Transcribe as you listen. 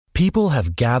People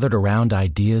have gathered around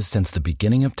ideas since the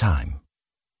beginning of time.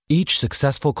 Each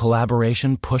successful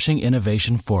collaboration pushing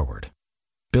innovation forward,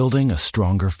 building a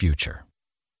stronger future.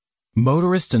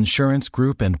 Motorists Insurance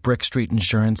Group and Brick Street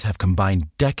Insurance have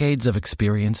combined decades of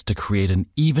experience to create an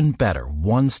even better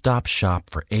one-stop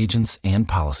shop for agents and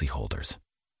policyholders,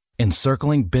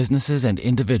 encircling businesses and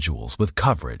individuals with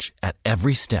coverage at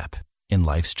every step in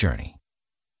life's journey.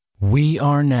 We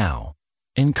are now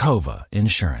Encova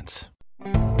Insurance.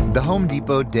 The Home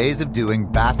Depot Days of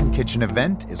Doing Bath and Kitchen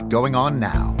event is going on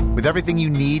now, with everything you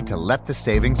need to let the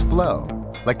savings flow.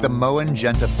 Like the Moen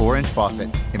Genta 4-inch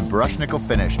faucet in brush nickel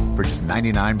finish for just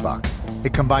 $99.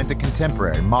 It combines a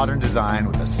contemporary modern design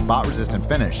with a spot-resistant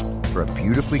finish for a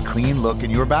beautifully clean look in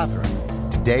your bathroom.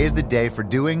 Today is the day for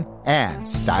doing and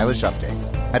stylish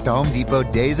updates at the Home Depot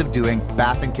Days of Doing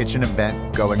Bath and Kitchen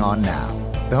event going on now.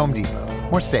 The Home Depot.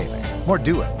 More saving, more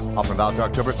doing. Offer valid through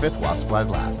October 5th while supplies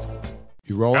last.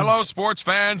 You rolling? Hello, sports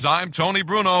fans. I'm Tony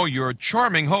Bruno, your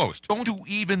charming host. Don't you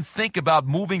even think about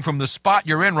moving from the spot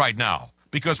you're in right now,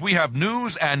 because we have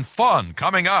news and fun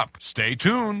coming up. Stay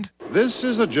tuned. This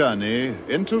is a journey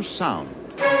into sound.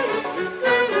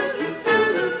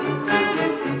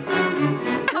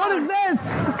 What is this?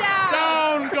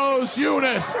 Down goes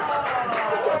Eunice.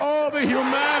 Oh, the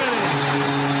humanity.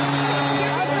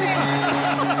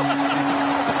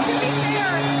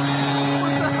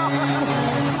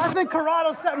 I think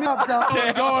Corrado set me up, so.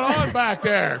 What's going on back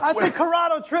there? I think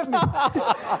Corrado tripped me.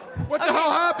 What the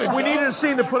hell happened? We needed a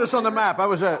scene to put us on the map. That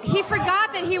was it. He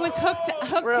forgot that he was hooked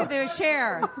to the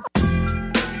chair.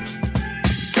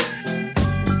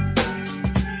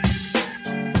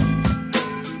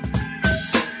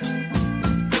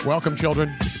 Welcome,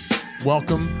 children.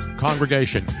 Welcome,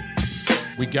 congregation.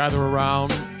 We gather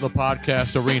around the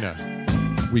podcast arena.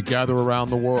 We gather around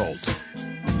the world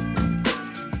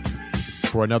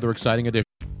for another exciting edition.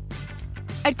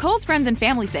 At Kohl's Friends and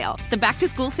Family Sale, the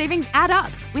back-to-school savings add up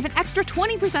with an extra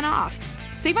 20% off.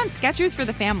 Save on Skechers for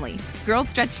the family, girls'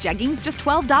 stretch jeggings just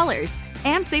 $12,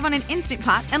 and save on an Instant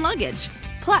Pot and luggage.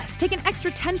 Plus, take an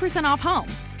extra 10% off home.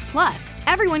 Plus,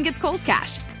 everyone gets Kohl's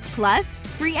Cash. Plus,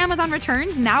 free Amazon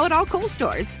returns now at all Kohl's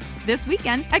stores. This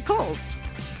weekend at Kohl's.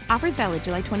 Offers valid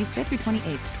July 25th through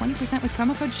 28th. 20% with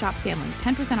promo code SHOPFAMILY.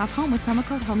 10% off home with promo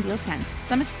code HOMEDEAL10.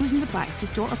 Some exclusions apply. See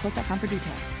store or Kohl's.com for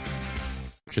details.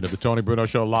 Of the Tony Bruno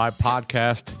Show live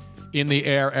podcast in the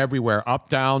air everywhere. Up,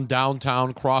 down,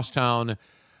 downtown, crosstown.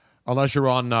 Unless you're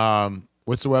on,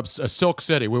 what's the web? Silk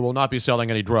City. We will not be selling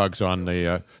any drugs on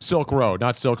the Silk Road.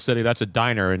 Not Silk City. That's a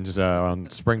diner on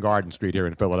Spring Garden Street here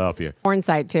in Philadelphia.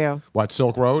 Pornside, too. What,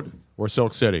 Silk Road or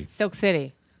Silk City? Silk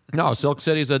City. No, Silk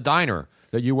City is a diner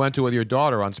that you went to with your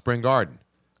daughter on Spring Garden.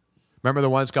 Remember the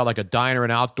one that's got like a diner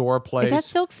and outdoor place? Is that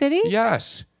Silk City?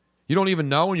 Yes. You don't even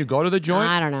know when you go to the joint?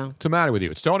 I don't know. What's the matter with you?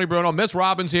 It's Tony Bruno. Miss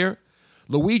Robbins here.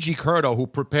 Luigi Curto, who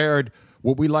prepared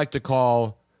what we like to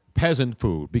call peasant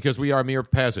food, because we are mere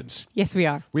peasants. Yes, we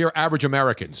are. We are average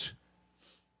Americans.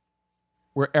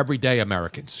 We're everyday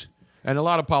Americans. And a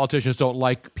lot of politicians don't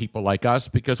like people like us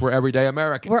because we're everyday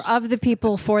Americans. We're of the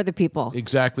people, for the people.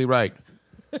 Exactly right.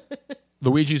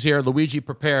 Luigi's here. Luigi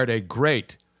prepared a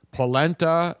great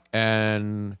polenta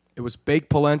and... It was baked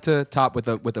polenta topped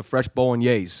with a fresh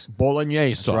bolognese.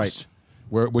 Bolognese sauce.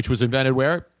 Right. Which was invented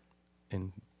where?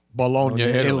 In Bologna,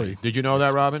 Italy. Did you know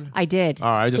that, Robin? I did.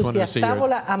 All right, I just wanted to see your...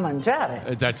 a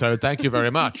mangiare. That's thank you very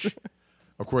much.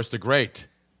 Of course, the great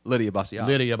Lydia Bastianich.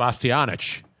 Lydia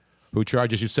Bastianich, who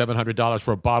charges you $700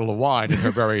 for a bottle of wine in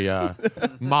her very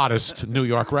modest New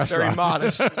York restaurant. Very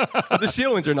modest. The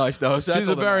ceilings are nice, though. So She's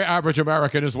a very average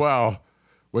American as well.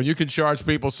 When you can charge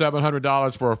people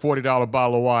 $700 for a $40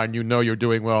 bottle of wine, you know you're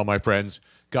doing well, my friends.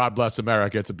 God bless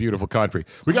America. It's a beautiful country.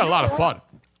 We got a lot of fun.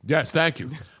 Yes, thank you.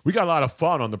 We got a lot of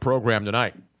fun on the program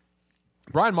tonight.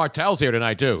 Brian Martell's here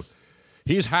tonight, too.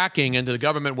 He's hacking into the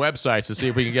government websites to see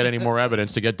if we can get any more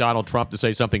evidence to get Donald Trump to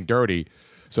say something dirty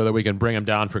so that we can bring him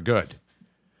down for good.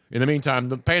 In the meantime,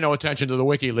 pay no attention to the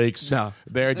WikiLeaks. No.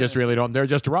 They just really don't. They're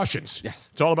just Russians. Yes.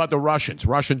 It's all about the Russians.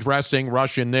 Russian dressing,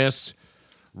 Russian this,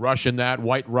 Russian that,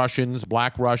 white Russians,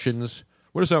 black Russians.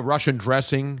 What is a Russian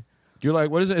dressing? Do you like,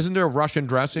 what is it? Isn't there a Russian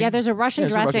dressing? Yeah, there's a Russian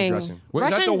dressing. Is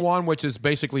that the one which is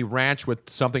basically ranch with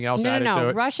something else added to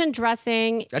it? Russian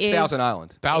dressing That's is... Thousand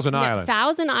Island. Thousand Island.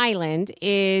 Thousand Island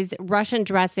is Russian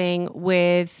dressing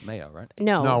with... Mayo, right?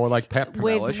 No. with like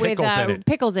with pickles in it.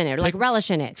 Pickles in it, like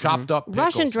relish in it. Chopped up pickles.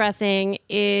 Russian dressing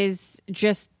is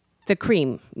just the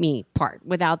creamy part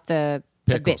without the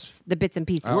bits and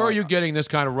pieces. Where are you getting this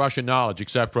kind of Russian knowledge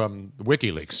except from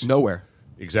WikiLeaks? Nowhere.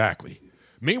 Exactly.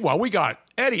 Meanwhile, we got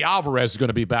Eddie Alvarez is going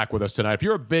to be back with us tonight. If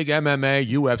you're a big MMA,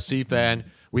 UFC fan,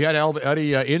 We had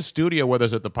Eddie in studio with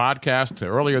us at the podcast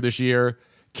earlier this year.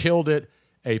 Killed it.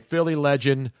 A Philly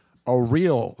legend, a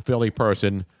real Philly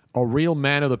person, a real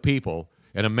man of the people,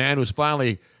 and a man who's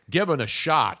finally given a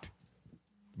shot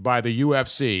by the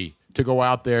UFC to go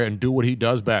out there and do what he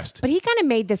does best. But he kind of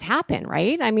made this happen,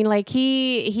 right? I mean, like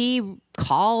he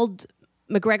called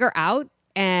McGregor out.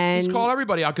 And he's called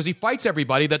everybody out because he fights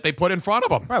everybody that they put in front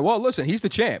of him. Right. Well, listen, he's the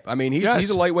champ. I mean, he's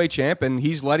a lightweight champ, and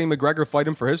he's letting McGregor fight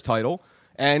him for his title.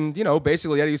 And,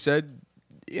 basically Eddie said,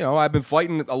 I've been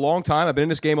fighting a long time. I've been in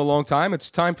this game a long time. It's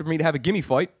time for me to have a gimme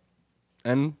fight.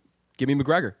 And give me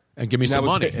McGregor. And give me some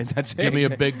money. And that's give me a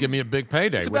big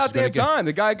payday. It's about damn time.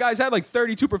 The guy's had like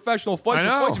 32 professional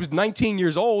fights. He was 19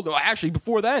 years old. Actually,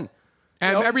 before then.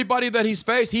 And everybody that he's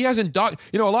faced, he hasn't ducked.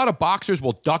 A lot of boxers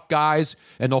will duck guys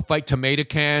and they'll fight tomato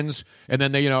cans, and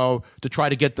then they, to try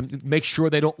to get them, make sure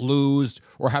they don't lose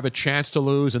or have a chance to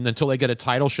lose, and until they get a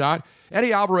title shot.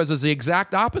 Eddie Alvarez is the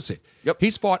exact opposite. Yep.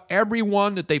 He's fought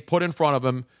everyone that they put in front of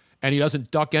him, and he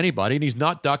doesn't duck anybody, and he's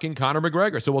not ducking Conor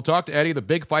McGregor. So we'll talk to Eddie. The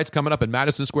big fight's coming up in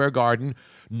Madison Square Garden,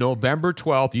 November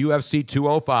 12th, UFC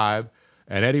 205,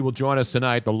 and Eddie will join us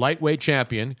tonight. The lightweight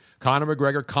champion, Conor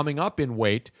McGregor, coming up in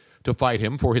weight to fight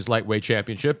him for his lightweight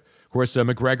championship. Of course,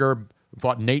 McGregor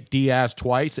fought Nate Diaz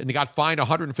twice, and he got fined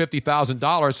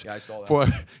 $150,000 for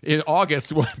in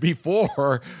August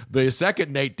before the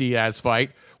second Nate Diaz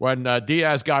fight when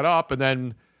Diaz got up and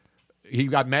then he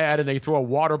got mad and they threw a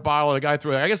water bottle. And the guy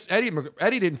threw it. I guess Eddie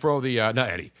didn't throw the not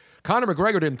Eddie. Conor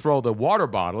McGregor didn't throw the water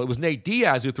bottle. It was Nate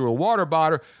Diaz who threw a water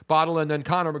bottle, and then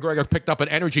Conor McGregor picked up an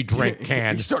energy drink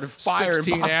can. He started firing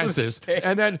 16 ounces.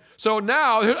 And then, so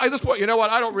now, at this point, you know what?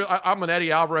 I'm an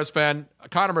Eddie Alvarez fan.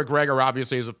 Conor McGregor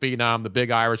obviously is a phenom, the big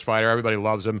Irish fighter. Everybody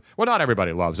loves him. Well, not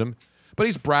everybody loves him, but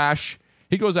he's brash.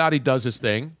 He goes out, he does his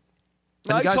thing.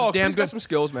 And he talks, he's got some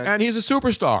skills, man. And he's a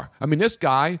superstar. I mean, this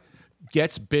guy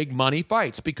gets big money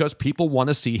fights because people want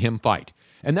to see him fight.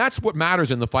 And that's what matters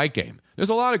in the fight game. There's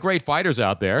a lot of great fighters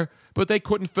out there, but they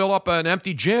couldn't fill up an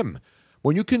empty gym.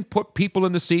 When you can put people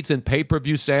in the seats in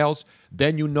pay-per-view sales,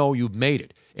 then you know you've made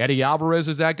it. Eddie Alvarez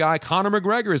is that guy. Conor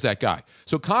McGregor is that guy.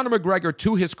 So Conor McGregor,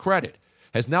 to his credit,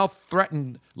 has now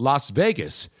threatened Las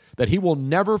Vegas that he will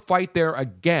never fight there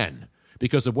again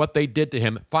because of what they did to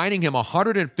him, fining him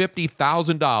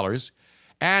 $150,000.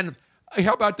 And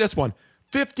how about this one?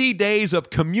 50 days of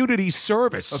community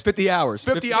service. 50 hours.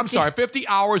 50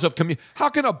 hours of community. How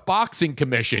can a boxing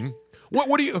commission,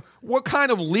 what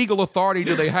kind of legal authority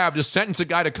do they have to sentence a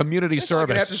guy to community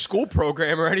service? Like an after-school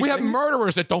program or anything. We have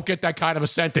murderers that don't get that kind of a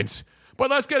sentence. But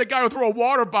let's get a guy who threw a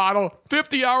water bottle,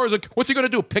 50 hours. What's he going to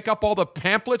do? Pick up all the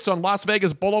pamphlets on Las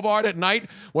Vegas Boulevard at night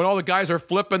when all the guys are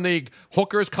flipping the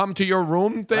hookers come to your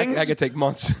room things? That could take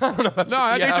months. I don't know.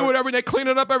 No, they do it every day. Clean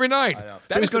it up every night. I know.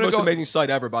 That is the most amazing sight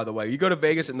ever, by the way. You go to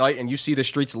Vegas at night and you see the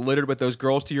streets littered with those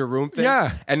girls to your room thing.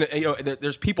 Yeah. And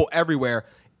there's people everywhere.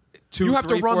 2,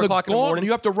 3, 4 o'clock in the morning.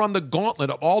 You have to run the gauntlet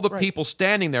of all the people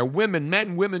standing there,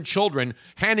 men, women, children,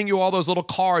 handing you all those little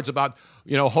cards about,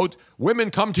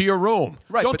 women come to your room.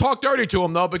 Right, Don't talk dirty to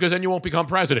them though, because then you won't become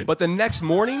president. But the next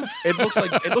morning, it looks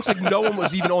like no one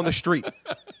was even on the street.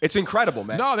 It's incredible,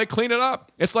 man. No, they clean it up.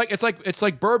 It's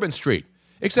like Bourbon Street.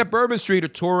 Except Bourbon Street are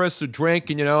tourists who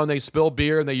drink and they spill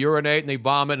beer and they urinate and they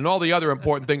vomit and all the other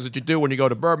important things that you do when you go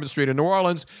to Bourbon Street in New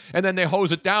Orleans, and then they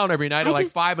hose it down every night at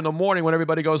 5 in the morning when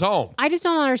everybody goes home. I just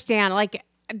don't understand. Like,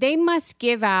 they must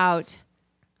give out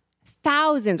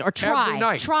thousands or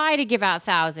try to give out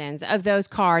thousands of those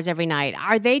cards every night.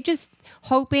 Are they just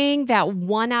hoping that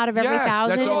one out of every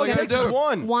thousand? That's all it takes is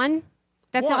one. One?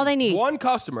 That's all they need. One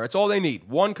customer. That's all they need.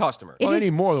 One customer. It is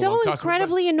more than so one customer,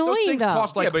 incredibly annoying, though.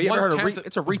 Cost like but you ever heard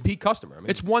it's a repeat customer. I mean,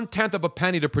 it's 1/10 of a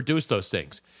penny to produce those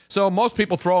things. So most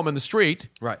people throw them in the street,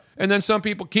 right? And then some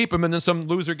people keep them, and then some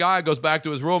loser guy goes back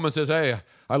to his room and says, "Hey,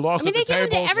 I lost at the table." They give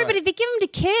them to everybody. They give them to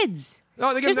kids.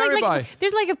 No, they give them to everybody.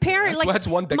 There's like a parent, that's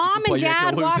one deck mom and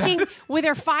dad walking with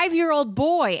their 5-year-old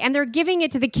boy, and they're giving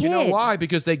it to the kid. You know why?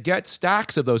 Because they get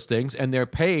stacks of those things, and they're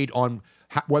paid on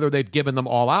whether they've given them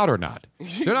all out or not.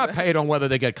 They're not paid on whether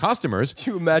they get customers.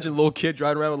 Can you imagine a little kid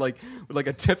driving around with like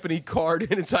a Tiffany card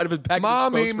inside of his package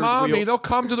of smokes for his wheels? They'll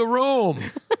come to the room.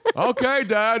 Okay,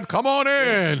 Dad, come on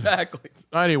in. Exactly.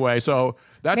 Anyway, so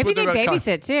that's maybe what they they're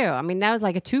babysit too. I mean, that was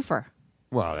like a twofer.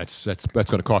 Well, that's going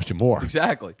to cost you more.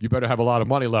 Exactly. You better have a lot of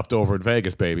money left over in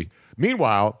Vegas, baby.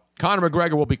 Meanwhile, Conor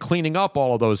McGregor will be cleaning up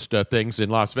all of those things in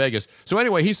Las Vegas. So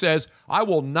anyway, he says, I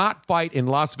will not fight in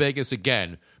Las Vegas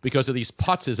again because of these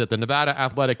putzes at the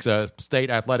Nevada State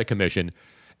Athletic Commission.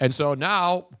 And so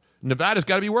now Nevada's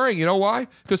got to be worrying. You know why?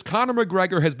 Because Conor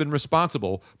McGregor has been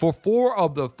responsible for 4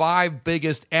 of the 5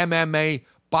 biggest MMA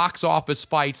box office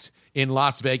fights in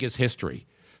Las Vegas history.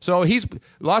 So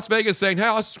Las Vegas saying,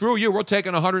 "Hey, screw you. We're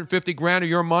taking $150,000 of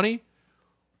your money.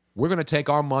 We're going to take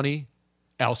our money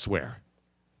elsewhere."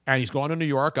 And he's going to New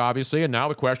York, obviously. And now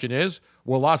the question is,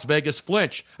 will Las Vegas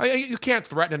flinch? You can't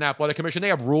threaten an athletic commission. They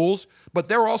have rules, but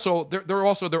they're also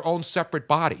their own separate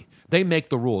body. They make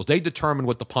the rules. They determine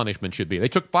what the punishment should be. They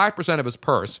took 5% of his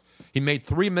purse. He made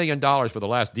 $3 million for the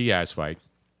last Diaz fight.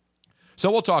 So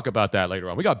we'll talk about that later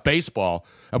on. We got baseball,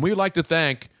 and we'd like to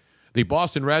thank the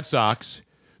Boston Red Sox,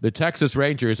 the Texas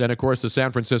Rangers, and, of course, the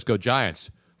San Francisco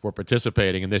Giants for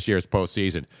participating in this year's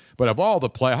postseason. But of all the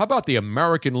play, how about the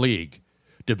American League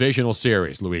Divisional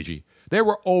Series, Luigi? They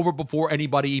were over before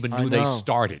anybody even knew they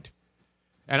started.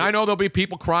 And I know there'll be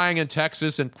people crying in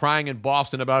Texas and crying in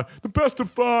Boston about the best of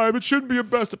 5. It shouldn't be a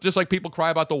best of... Just like people cry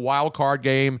about the wild card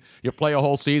game. You play a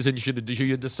whole season. You should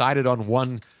have decided on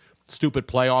one stupid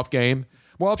playoff game.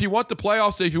 Well, if you want the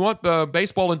playoffs, if you want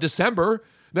baseball in December,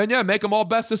 then, yeah, make them all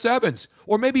best of 7s.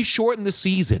 Or maybe shorten the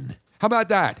season. How about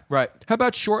that? Right. How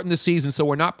about shorten the season so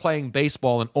we're not playing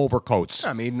baseball in overcoats?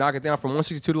 I mean, knock it down from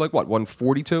 162 to like what,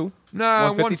 142? Nah,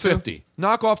 150.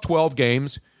 Knock off 12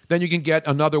 games. Then you can get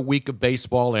another week of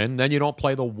baseball in. Then you don't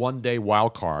play the one-day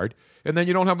wild card. And then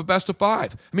you don't have a best of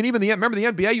 5. I mean, remember the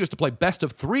NBA used to play best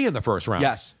of 3 in the first round.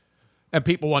 Yes. And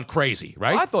people went crazy,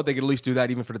 right? Well, I thought they could at least do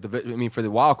that even for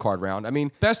the wild card round. I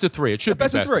mean, best of 3. It should be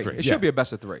best of 3. It should be a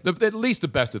best of 3. At least a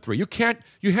best of 3.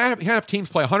 You have teams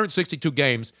play 162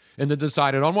 games and then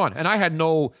decided on one. And I had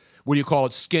no,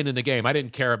 skin in the game. I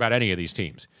didn't care about any of these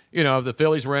teams. You know, if the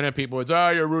Phillies were in it, people would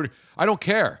say, you're rooting. I don't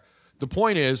care. The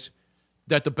point is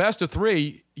that the best of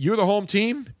 3, you're the home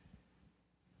team.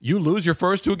 You lose your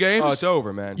first 2 games. Oh, it's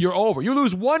over, man. You're over. You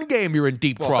lose 1 game, you're in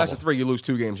deep trouble. Best of 3, you lose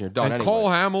 2 games, and you're done. And anyway. Cole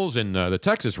Hamels and the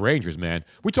Texas Rangers, man.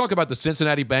 We talk about the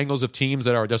Cincinnati Bengals of teams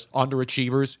that are just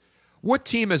underachievers. What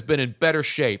team has been in better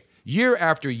shape year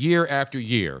after year after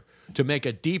year to make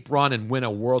a deep run and win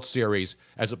a World Series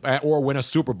or win a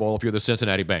Super Bowl if you're the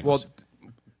Cincinnati Bengals?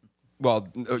 Well,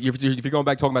 if you're going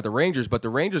back talking about the Rangers, but the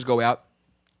Rangers go out.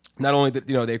 Not only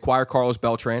they acquire Carlos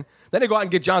Beltran, then they go out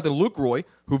and get Jonathan Lucroy,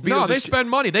 who vetoes. No, they spend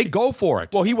money. They go for it.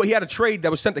 Well, he had a trade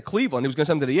that was sent to Cleveland. He was going to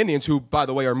send them to the Indians, who, by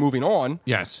the way, are moving on.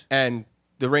 Yes. And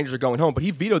the Rangers are going home. But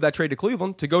he vetoed that trade to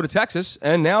Cleveland to go to Texas,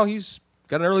 and now he's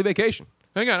got an early vacation.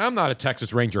 Hang on, I'm not a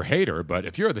Texas Ranger hater, but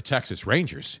if you're the Texas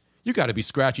Rangers, you got to be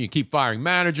scratching. You keep firing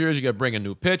managers. You got to bring in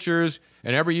new pitchers,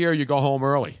 and every year you go home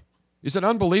early. Is it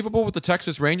unbelievable with the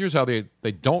Texas Rangers how they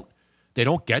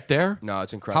don't get there? No,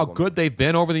 it's incredible. How good they've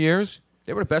been over the years.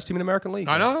 They were the best team in the American League.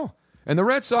 I know. And the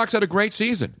Red Sox had a great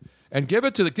season. And give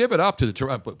it up to the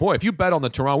Toronto. Boy, if you bet on the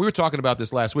Toronto, we were talking about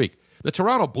this last week. The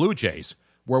Toronto Blue Jays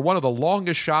were one of the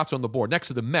longest shots on the board, next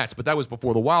to the Mets, but that was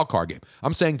before the wild card game.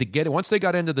 I'm saying to get it, once they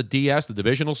got into the DS, the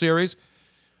divisional series,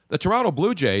 the Toronto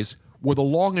Blue Jays were the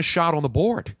longest shot on the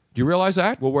board. Do you realize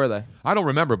that? Well, were they? I don't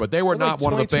remember, but they were not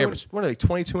one of the favorites. What are they,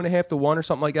 22.5 to 1 or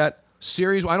something like that?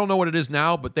 Series, I don't know what it is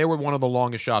now, but they were one of the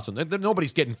longest shots.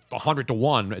 Nobody's getting 100 to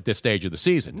 1 at this stage of the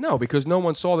season. No, because no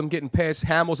one saw them getting past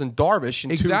Hamels and Darvish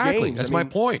in 2 games. That's my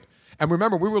point. And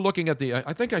remember, we were looking at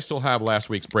I think I still have last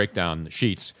week's breakdown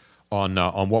sheets on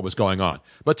what was going on.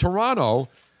 But Toronto,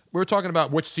 we were talking about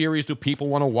which series do people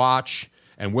want to watch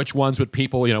and which ones would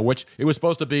people, which it was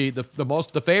supposed to be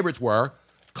the favorites were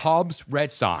Cubs,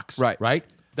 Red Sox. Right?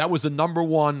 That was the number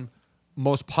 1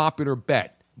 most popular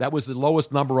bet. That was the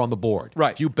lowest number on the board.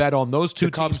 Right. If you bet on those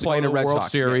 2 Cubs teams playing in the Red World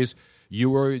Sox, Series,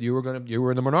 you were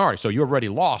in the minority. So you already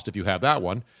lost if you have that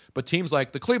one. But teams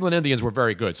like the Cleveland Indians were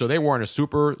very good, so they weren't a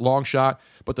super long shot.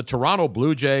 But the Toronto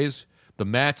Blue Jays, the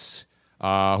Mets,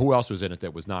 who else was in it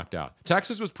that was knocked out?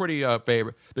 Texas was pretty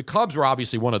favorite. The Cubs were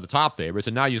obviously one of the top favorites,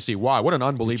 and now you see why. What an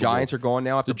unbelievable. The Giants are gone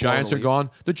now. The Giants are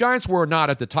gone. The Giants were not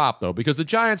at the top though, because the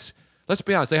Giants. Let's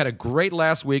be honest. They had a great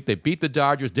last week. They beat the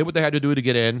Dodgers, did what they had to do to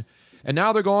get in. And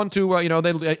now they're going to,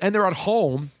 they're at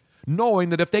home, knowing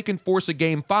that if they can force a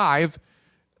Game 5,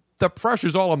 the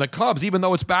pressure's all on the Cubs, even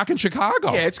though it's back in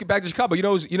Chicago. Yeah, it's back to Chicago.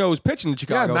 Who's pitching in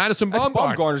Chicago? Yeah, Madison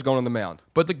Bumgarner. Bumgarner's going on the mound.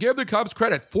 But to give the Cubs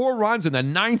credit, 4 runs in the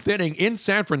 9th inning in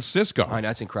San Francisco. I know,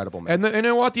 that's incredible, man. And you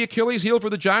know what? The Achilles heel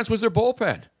for the Giants was their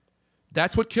bullpen.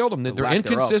 That's what killed them. Their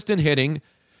inconsistent hitting,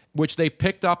 which they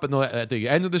picked up at the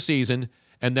end of the season,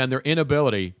 and then their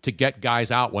inability to get guys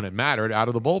out when it mattered out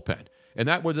of the bullpen. And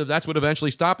that's what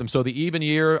eventually stopped them. So the even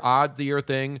year, odd year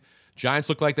thing, Giants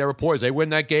looked like they were poised. They win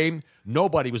that game.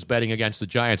 Nobody was betting against the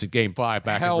Giants at Game 5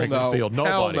 back in Wrigley Field. Nobody.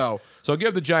 Hell no. So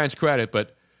give the Giants credit,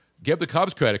 but give the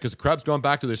Cubs credit because the Cubs going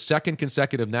back to their 2nd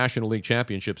consecutive National League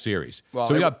Championship Series. Well,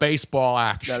 so we got baseball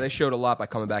action. Yeah, they showed a lot by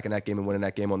coming back in that game and winning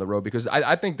that game on the road because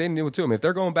I think they knew it too. I mean, if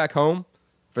they're going back home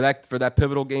for that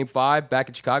pivotal Game 5 back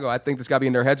in Chicago, I think it's got to be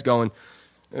in their heads going,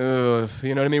 You know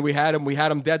what I mean? We had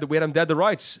him dead to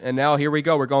rights, and now here we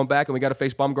go. We're going back, and we got to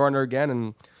face Bumgarner again,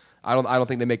 and I don't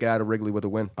think they make it out of Wrigley with a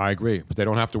win. I agree, but they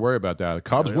don't have to worry about that. The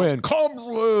Cubs win. Cubs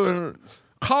win.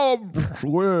 Cubs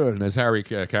win, as Harry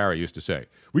Carey used to say.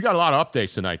 We got a lot of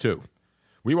updates tonight, too.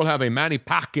 We will have a Manny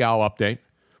Pacquiao update.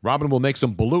 Robin will make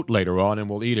some balut later on, and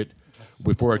we'll eat it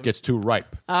before it gets too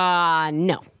ripe.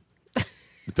 No.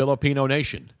 The Filipino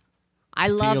nation. I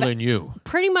love feeling you.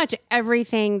 Pretty much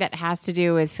everything that has to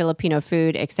do with Filipino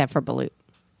food except for balut.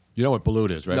 You know what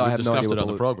balut is, right? No, We I have no discussed idea it on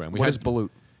what the program. What is balut?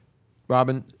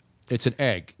 Robin, it's an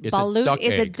egg. It's Balut a duck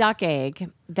is egg. a duck egg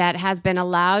that has been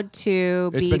allowed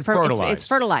to It's be been fertilized. It's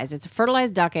fertilized. It's a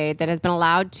fertilized duck egg that has been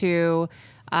allowed to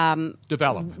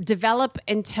develop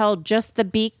until just the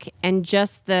beak and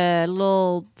just the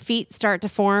little feet start to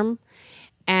form.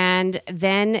 And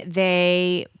then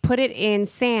they put it in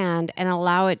sand and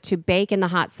allow it to bake in the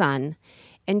hot sun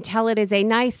until it is a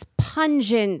nice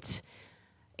pungent.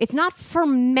 It's not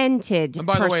fermented And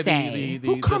by per the way, se.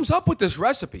 Who comes up with this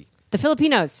recipe? The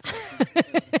Filipinos.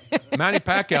 Manny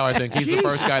Pacquiao, I think he's the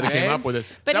first guy that came up with it.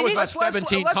 But that it was is- about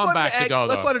 17 comebacks ago,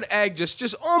 Let's though. let an egg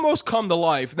just almost come to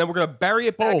life, and then we're going to bury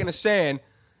it back in the sand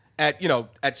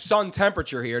at sun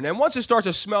temperature here. And then once it starts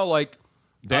to smell like...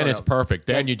 Then it's perfect.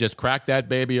 Then you just crack that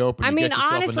baby open. I You mean, get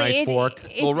yourself honestly, a nice fork.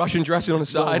 it's- little Russian dressing on the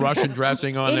Little side. Russian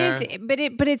dressing on there.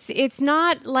 But it's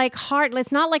not like hard.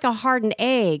 It's not like a hardened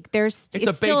egg. It's a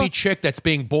baby still, chick that's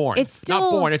being born. It's still- not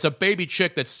born. It's a baby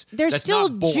chick that's There's that's still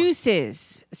not born.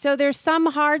 juices. So there's some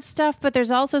hard stuff, but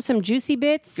there's also some juicy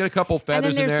bits. Get a couple feathers and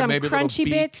then in there's there, some maybe a little crunchy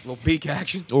beak. bits. Little beak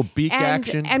action. Little beak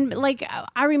action. And like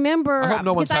I remember. I hope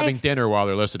no one's because having dinner while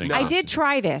they're listening. I did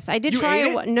try this. I did You try ate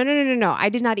it. it? No. I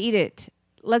did not eat it.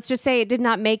 Let's just say it did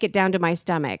not make it down to my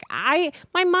stomach.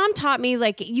 My mom taught me,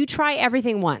 like, you try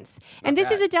everything once. And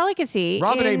this is a delicacy.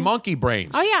 Robin ate monkey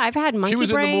brains. Oh, yeah, I've had monkey She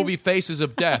was brains. in the movie Faces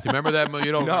of Death. Remember that?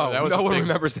 You don't remember. That was no a one big-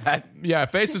 remembers that. Yeah,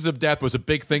 Faces of Death was a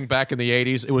big thing back in the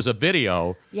 80s. It was a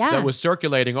video Yeah. that was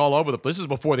circulating all over the place. This is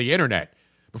before the internet,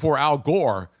 before Al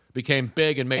Gore became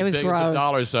big and made It was billions gross.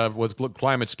 of dollars with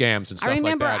climate scams and stuff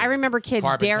like that. I remember kids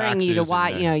Carbon daring you to taxes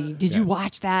watch. and, Did you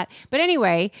watch that? But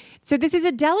anyway, so this is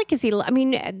a delicacy. I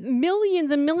mean, millions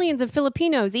and millions of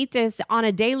Filipinos eat this on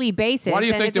a daily basis. Why do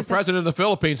you and think the it's a- president of the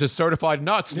Philippines is certified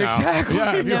nuts now? Exactly.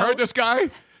 Yeah, have you No. heard this guy?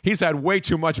 He's had way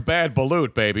too much bad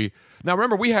balut, baby. Now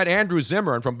remember, we had Andrew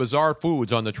Zimmern from Bizarre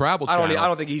Foods on the Travel I Channel.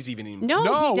 don't think he's even. No,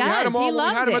 he we had does. him all. He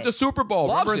loves we had him it. at the Super Bowl.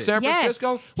 Loves Remember in it. San Yes.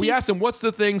 Francisco? We He's- asked him what's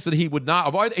the things that he would not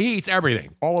avoid. He eats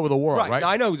everything all over the world, right?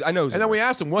 I know. And then we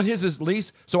asked him what his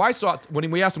least. So I saw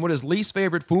when we asked him what his least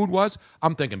favorite food was.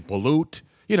 I'm thinking balut.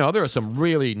 You know, there are some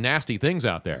really nasty things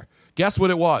out there. Guess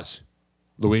what it was,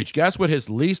 Luigi? Guess what his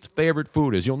least favorite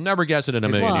food is? You'll never guess it in a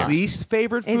million years. Least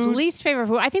favorite food. His least favorite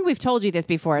food. I think we've told you this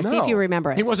before. See if No. you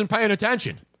remember it. He wasn't paying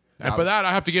attention. And for that,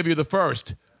 I have to give you the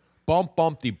first bump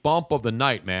the bump of the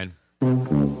night, man. All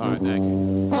right, thank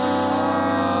you.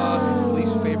 His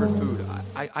least favorite food.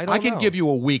 I don't know. I can give you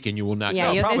a week and you will not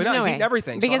know. probably there's not. no He's way. eating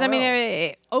everything, so Because I I don't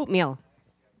mean, oatmeal.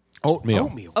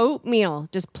 Oatmeal.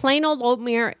 Just plain old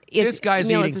oatmeal. This guy's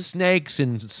meal eating is- snakes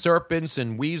and serpents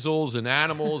and weasels and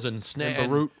animals and snakes.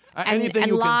 And balut. Anything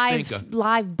and you live, can think of.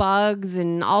 live bugs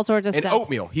and all sorts of And stuff.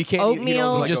 oatmeal. He can't eat- he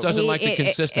Oatmeal. doesn't like He just doesn't like the It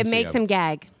consistency makes of him it.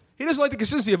 gag. He doesn't like the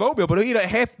consistency of oatmeal, but he'll eat a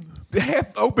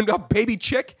half opened up baby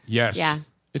chick. Yes. Yeah.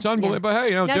 It's unbelievable. Yeah. But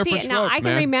hey, Now, different see, strokes, now I can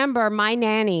man. remember my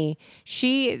nanny.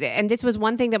 And this was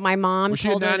one thing that my mom Was she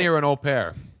a told her. nanny or an au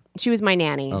pair? She was my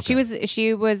nanny. Okay.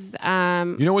 She was.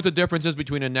 You know what the difference is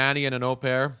between a nanny and an au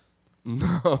pair?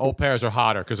 No. Au pairs are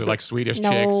hotter because they're like Swedish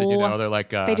No. chicks, and they're like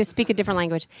they just speak a different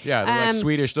language. yeah, they're like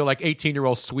Swedish. They're like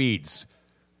 18-year-old Swedes.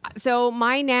 So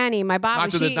my nanny, my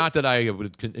Bob, Not that I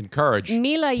would encourage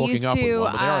Mila hooking used up with to.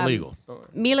 one, but they are illegal.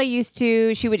 Mila used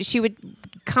to. She would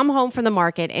come home from the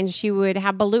market and she would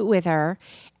have balut with her,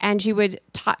 and she would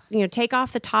take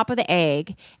off the top of the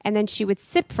egg, and then she would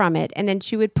sip from it, and then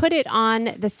she would put it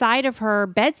on the side of her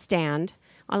bedstand.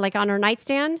 On her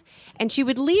nightstand, and she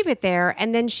would leave it there,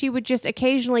 and then she would just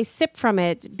occasionally sip from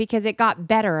it because it got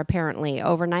better apparently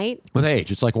overnight. With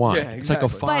age, it's like wine. Yeah, It's like a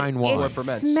exactly. fine But wine. it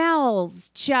smells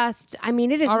just. I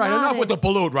mean, it is. All right, not enough with the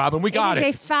balut, Robin. We got It it.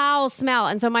 is a foul smell,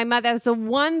 and so my mother. That's the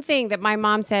one thing that my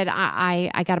mom said. I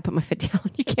got to put my foot down.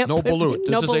 You can't. No put balut.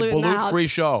 No This is a balut in the house. balut-free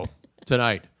show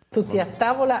tonight. Tutti a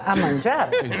tavola a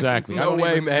mangiare. Exactly. No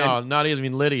way, man. No, not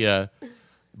even Lydia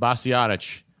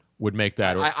Bastianich would make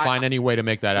that or find any way to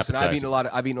make that Listen, appetizing.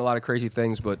 I've eaten a lot of crazy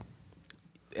things, but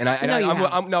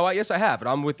yes, I have. And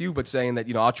I'm with you, but saying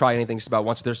that I'll try anything just about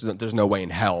once. There's no way in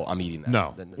hell I'm eating that.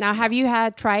 No. Now, have you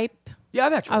had tripe? Yeah,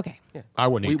 I've had tripe. Okay. Yeah. I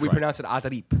wouldn't eat We tripe. pronounce it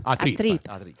atrip.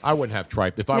 Atrip. I wouldn't have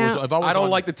tripe. If I was I don't on,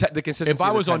 like the consistency. If I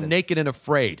of the was on tendon. Naked and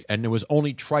Afraid and there was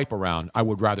only tripe around, I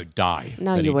would rather die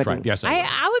No, than you eat wouldn't. tripe. Yes, I would.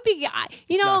 I would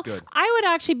be, not good. I would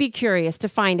actually be curious to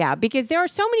find out because there are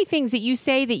so many things that you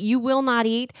say that you will not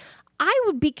eat. I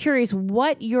would be curious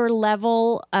what your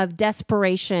level of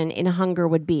desperation in hunger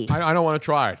would be. I don't want to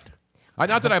try it.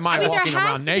 Not that I mind walking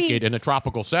around naked in a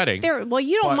tropical setting. Well,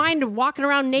 you don't mind walking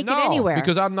around naked anywhere.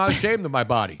 because I'm not ashamed of my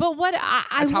body. But what I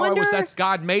That's wonder, that's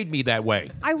God made me that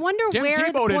way. I wonder Tim where Tebow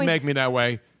the didn't point, make me that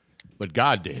way, but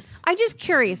God did. I'm just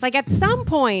curious. Like at some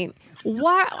point,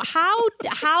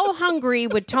 how hungry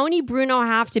would Tony Bruno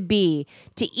have to be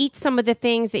to eat some of the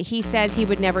things that he says he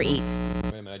would never eat?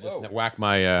 Wait a minute, I just whacked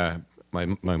my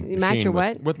machine your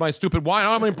what? with my stupid wine. I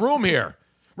don't have any broom here.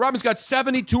 Robin's got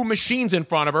 72 machines in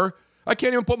front of her. I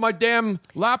can't even put my damn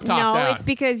laptop down. No, it's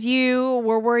because you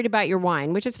were worried about your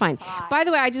wine, which is fine. By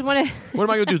the way, I just want to... What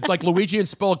am I going to do, like Luigi and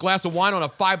spill a glass of wine on a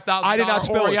 $5,000 I did not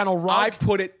spill Oriental it.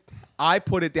 rug? I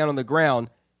put it down on the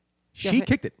ground. She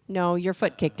kicked it. No, your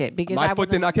foot kicked it because My foot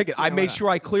did not kick it. I made sure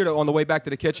I cleared it on the way back to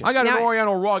the kitchen. I got an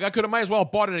Oriental rug. I might as well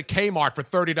have bought it at Kmart for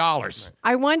 $30.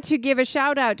 I want to give a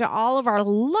shout out to all of our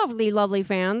lovely, lovely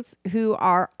fans who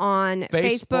are on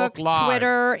Facebook, Live.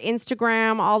 Twitter,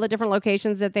 Instagram, all the different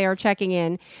locations that they are checking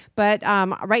in. But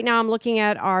right now I'm looking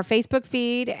at our Facebook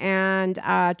feed, and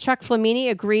Chuck Flamini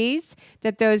agrees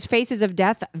that those Faces of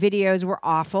Death videos were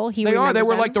awful. They were them.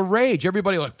 like the rage.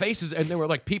 Everybody like faces, and they were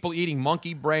like people eating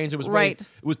monkey brains. It was right. It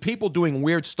was people doing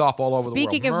weird stuff all over the world.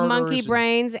 Speaking of monkey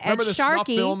brains, remember the Sharky, snuff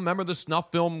film? Remember the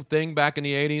snuff film thing back in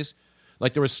the 80s?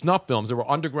 Like there were snuff films. There were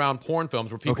underground porn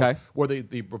films where people, where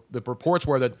the reports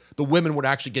were that the women would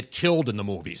actually get killed in the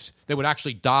movies. They would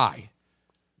actually die.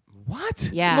 What?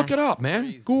 Yeah. Look it up,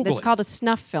 man. Google It's it. called a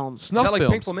snuff film. Snuff Is that like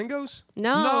films. Pink Flamingos?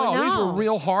 No, these were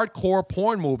real hardcore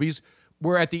porn movies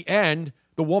where at the end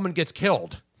the woman gets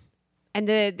killed. And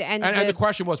the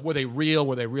question was, were they real?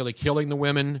 Were they really killing the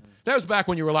women? That was back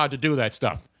when you were allowed to do that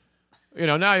stuff. You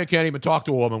know, now you can't even talk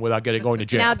to a woman without going to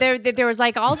jail. Now there was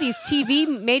like all these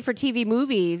made for TV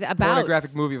movies about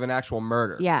pornographic movie of an actual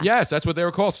murder. Yeah. Yes, that's what they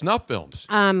were called, snuff films.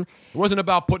 It wasn't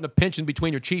about putting a pinch in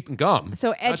between your cheek and gum.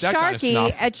 So Ed Not that kind of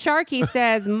snuff. Sharky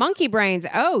says monkey brains.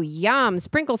 Oh yum!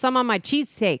 Sprinkle some on my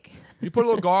cheesesteak. You put a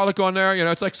little garlic on there. You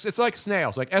know, it's like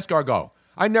snails, like escargot.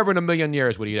 I never in a million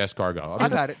years would eat escargot.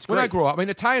 I've had it. It's when great. I grew up. I mean,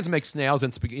 Italians make snails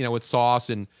and with sauce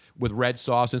and with red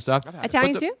sauce and stuff.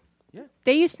 Italians do? Yeah.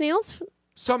 They use snails?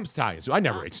 Some Italians do. I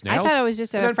never ate snails. I thought it was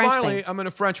just a and then French finally, thing. I'm in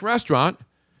a French restaurant,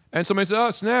 and somebody says,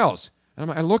 "Oh, snails." And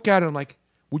I look at it, and I'm like,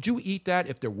 "Would you eat that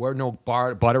if there were no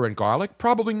butter and garlic?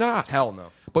 Probably not. Hell no.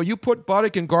 But you put butter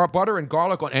and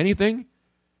garlic on anything,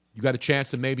 you got a chance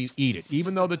to maybe eat it,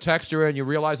 even though the texture and you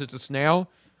realize it's a snail."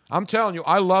 I'm telling you,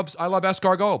 I love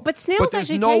escargot. But snails But there's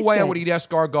actually no taste way I good. would eat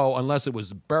escargot unless it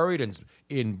was buried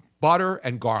in butter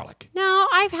and garlic. No,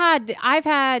 I've had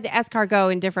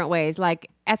escargot in different ways, like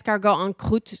escargot en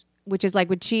croûte, which is like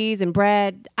with cheese and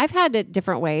bread. I've had it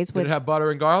different ways. Did it have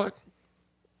butter and garlic?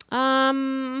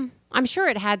 I'm sure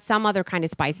it had some other kind of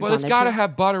spices Well, on it's there. got to too.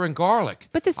 have butter and garlic.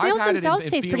 But the snails I've had themselves it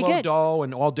in taste pretty phyllo good. dough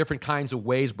and all different kinds of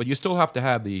ways, but you still have to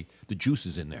have the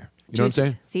juices in there. You know what I'm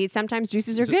saying? See, sometimes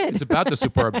juices are good. It's about the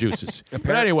superb juices.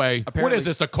 But anyway, what is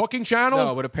this, the cooking channel?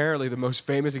 No, but apparently the most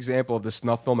famous example of the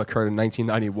snuff film occurred in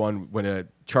 1991 when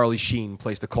Charlie Sheen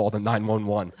placed a call to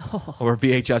 911 over a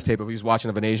VHS tape. He was watching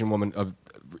of an Asian woman.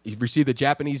 He received a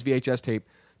Japanese VHS tape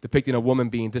depicting a woman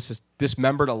being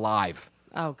dismembered alive.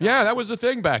 Oh, God. Yeah, that was the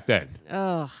thing back then.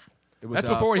 Ugh. It was That's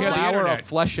before he had the flower internet. of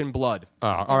flesh and blood.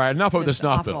 All right, enough of the just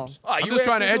snuff awful. films. Oh, I'm you just asked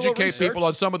trying to me to do a little educate people research.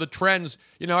 on some of the trends.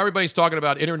 You know, everybody's talking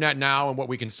about internet now and what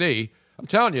we can see. I'm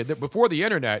telling you that before the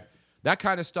internet, that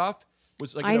kind of stuff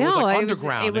was like, I it was know like it was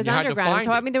underground. It was and you underground. Had to find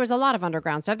So it. I mean, there was a lot of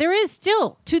underground stuff. There is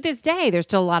still to this day. There's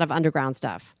still a lot of underground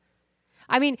stuff.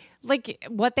 I mean, like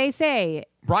what they say.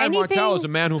 Brian anything, Martell is a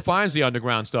man who finds the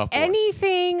underground stuff for us.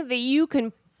 anything that you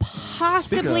can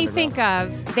possibly think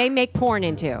of, they make porn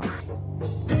into.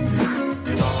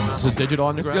 Is it digital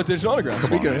underground? Yeah, there's underground.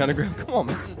 Speaking of underground, come on,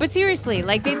 man. But seriously,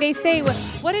 like they say,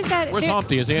 what is that? Where's There-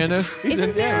 Humpty? Is he in this?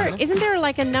 Isn't there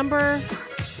like a number?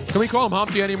 Can we call him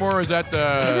Humpty anymore? Or is that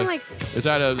is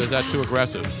that too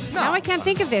aggressive? Now I can't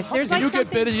think of this. There's Can like you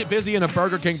something. get busy in a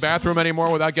Burger King bathroom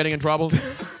anymore without getting in trouble?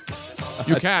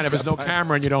 You can if there's no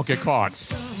camera and you don't get caught.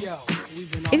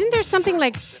 Isn't there something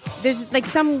like there's like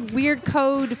some weird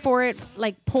code for it,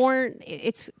 like porn?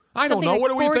 It's I don't something know. like What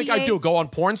do we think I do? 48? Go on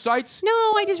porn sites? No,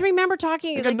 I just remember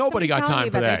talking. Again, Like, nobody got somebody telling time me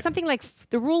for about that. There's something like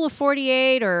the rule of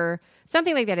 48 or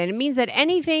something like that, and it means that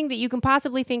anything that you can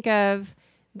possibly think of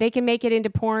They can make it into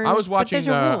porn. I was but there's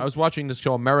watching. a rule. I was watching this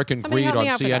show, American Somebody Greed, help me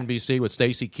on out for that. CNBC with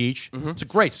Stacey Keach. It's a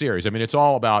great series. I mean, it's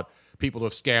all about people who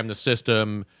have scammed the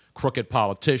system, crooked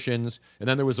politicians, and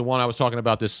then there was the one I was talking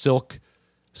about, this Silk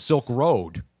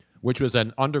Road, which was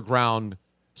an underground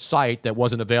site that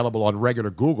wasn't available on regular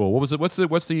Google. What was it?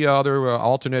 What's the other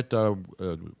alternate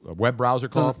web browser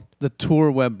called? The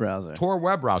Tor web browser. Tor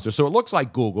web browser. So it looks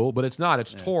like Google, but it's not.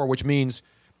 It's Tor, which means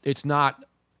it's not.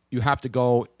 You have to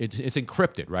go. It's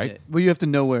encrypted, right? Yeah. Well, you have to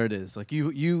know where it is. Like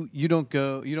you don't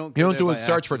go. You don't do a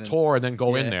search accident. for Tor and then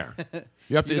go in there.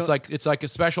 You have to. It's like a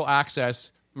special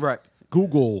access. Right.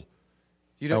 Google.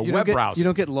 Web browser. You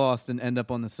don't get lost and end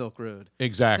up on the Silk Road.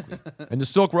 Exactly. And the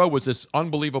Silk Road was this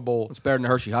unbelievable. It's better than the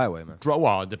Hershey Highway, man.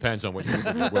 Well, it depends on what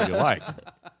you like.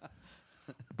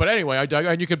 But anyway,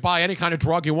 and you could buy any kind of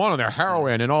drug you want on there,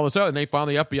 heroin and all this other. And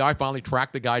FBI finally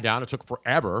tracked the guy down. It took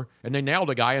forever, and they nailed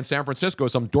a guy in San Francisco,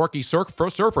 some dorky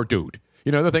surfer dude.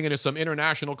 You know, they're thinking it's some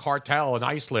international cartel in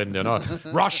Iceland and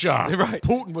Russia. Right.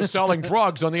 Putin was selling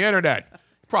drugs on the internet.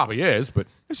 Probably is, but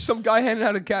some guy handing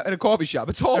out at a coffee shop.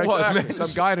 It's all it was, man.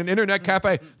 Some guy at an internet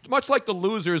cafe. It's much like the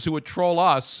losers who would troll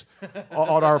us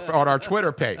on our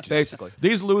Twitter page. Basically,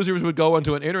 these losers would go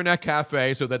into an internet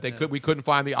cafe so that we couldn't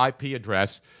find the IP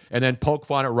address, and then poke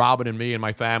fun at Robin and me and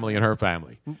my family and her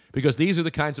family, because these are the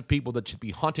kinds of people that should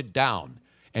be hunted down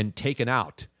and taken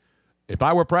out. If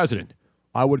I were president,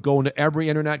 I would go into every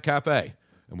internet cafe.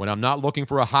 And when I'm not looking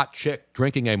for a hot chick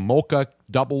drinking a mocha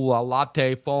double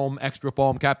latte foam, extra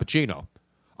foam cappuccino,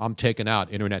 I'm taking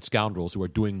out internet scoundrels who are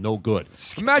doing no good.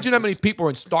 Imagine how many people are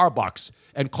in Starbucks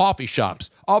and coffee shops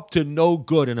up to no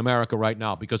good in America right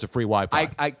now because of free Wi-Fi.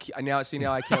 I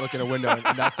can't look in a window and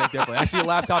not think differently. I see a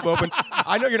laptop open.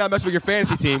 I know you're not messing with your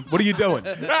fantasy team. What are you doing?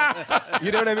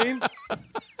 You know what I mean?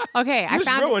 Okay, you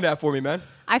just ruined that for me, man.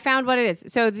 I found what it is.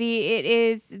 So it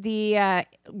is the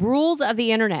rules of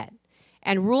the internet.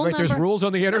 And there's rules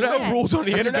on the internet? There's no rules on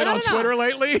the internet. Been on Twitter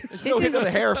lately? There's no hit on the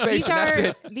hair or face, and that's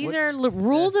it. These are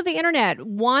rules of the internet.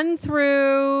 1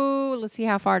 through, let's see,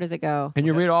 how far does it go? And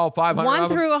you read all 500 1 of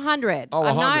them? through 100. Oh,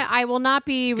 100. I will not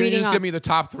be Can reading you just off. give me the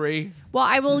top 3? Well,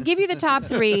 I will give you the top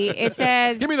 3. It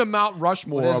says... Give me the Mount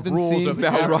Rushmore of rules of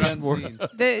Mount Rushmore.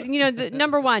 The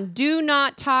number 1, do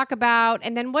not talk about,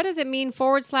 and then what does it mean,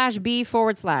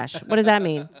 /B/? What does that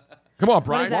mean? Come on,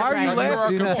 Brian. Why are you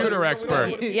laughing? You're a computer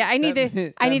expert. Yeah, I need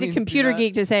a computer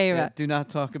geek to say it. Do not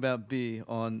talk about B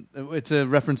on. It's a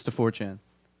reference to 4chan.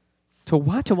 To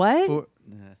what? To what?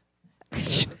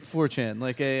 4chan,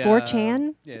 like a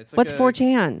 4chan. Yeah, it's like what's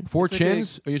 4chan? 4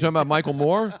 chins? Are you talking about Michael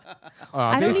Moore?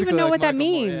 I don't even know like what that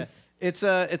Michael Moore, means.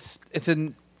 Yeah. It's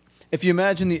an. If you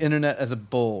imagine the internet as a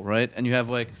bowl, right, and you have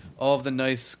like all of the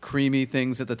nice creamy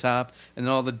things at the top, and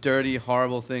then all the dirty,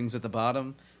 horrible things at the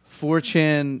bottom.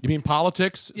 4chan. You mean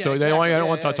politics? Yeah, so exactly. I don't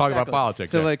want to talk about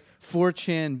politics. So like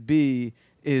 4chan B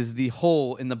is the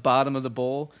hole in the bottom of the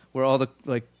bowl where all the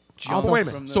like junk wait a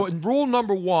from minute. the... So rule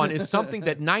number 1 is something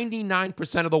that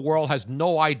 99% of the world has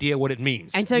no idea what it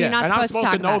means. And so you're not and I'm supposed to supposed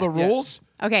talk to know about the it. rules?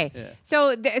 Okay. Yeah.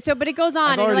 So but it goes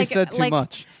on. I've already and said too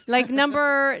much. Like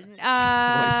number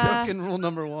Second rule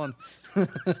number 1.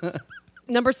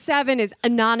 Number 7 is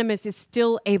anonymous is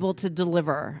still able to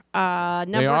deliver.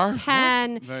 Number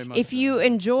 10, if you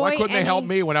enjoy. Why couldn't they help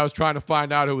me when I was trying to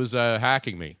find out who was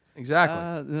hacking me?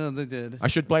 Exactly. No, they did. I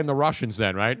should blame the Russians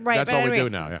then, right? Right. That's but all anyway, we do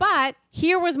now. Yeah. But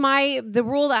here was the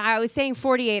rule that I was saying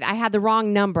 48. I had the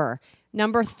wrong number.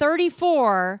 Number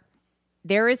 34,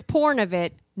 there is porn of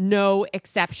it, no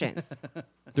exceptions.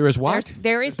 There is what?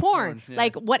 There is porn. Yeah.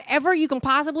 Like whatever you can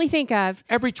possibly think of.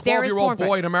 Every there is 12-year-old porn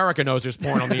boy in America knows there's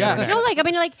porn on the internet. No, like I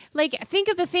mean, like think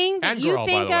of the thing that And you girl,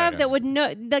 by think the way, of that would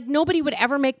like nobody would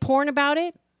ever make porn about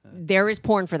it. There is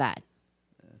porn for that.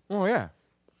 Oh yeah.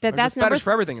 That's There's a number fetish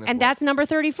for everything in this and world. that's number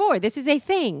 34. This is a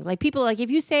thing. Like people, like if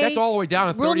you say That's all the way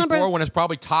down to rule 34 number- when it's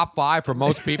probably top 5 for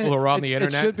most people who are on the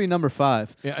internet. It should be number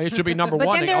 5. Yeah, it should be number But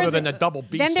 1 then there other is than a- the double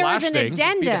B then there is slash an thing.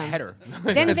 addendum. Be the header.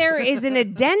 Then there is an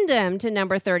addendum to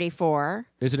number 34.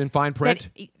 Is it in fine print?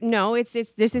 No, this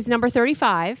is number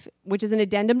 35, which is an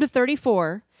addendum to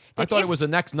 34. I thought it was the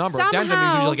next number. Addendum is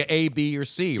somehow- usually like an A, B, or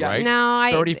C, Yes. right?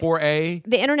 No, 34A.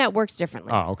 The internet works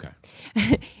differently. Oh,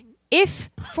 okay. If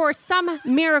for some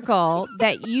miracle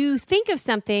that you think of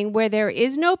something where there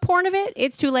is no porn of it,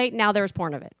 it's too late. Now there's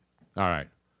porn of it. All right.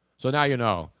 So now you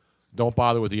know. Don't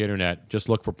bother with the internet. Just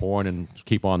look for porn and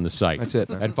keep on the site. That's it,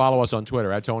 man. And follow us on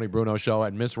Twitter at Tony Bruno Show,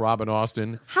 at Miss Robin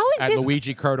Austin, How is at this-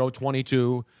 Luigi Curto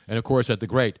 22, and of course at the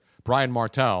great Brian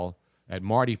Martell at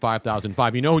Marty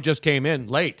 5005. You know who just came in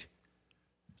late?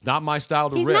 Not my style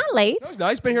to He's rip. not late. No, he's not.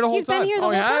 He's been here the whole time. He's been here the Oh,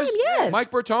 whole he has? time, yes. Mike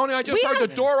Bertoni, I just We heard have-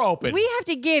 the door open. We have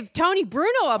to give Tony Bruno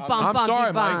a bump, I'm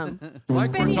sorry, bum.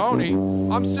 Mike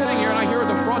Bertoni. I'm sitting here and I hear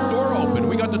the front door open.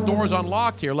 We got the doors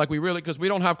unlocked here, like we really, because we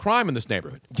don't have crime in this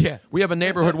neighborhood. Yeah. We have a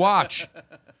neighborhood watch,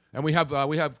 and we have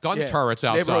gun turrets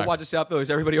outside. Neighborhood watch in South Philly.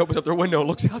 Everybody opens up their window and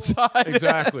looks outside.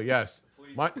 Exactly. Yes.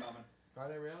 Mike, are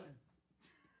they really?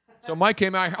 So Mike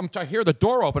came out. I hear the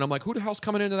door open. I'm like, who the hell's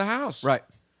coming into the house? Right.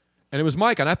 And it was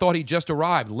Mike, and I thought he just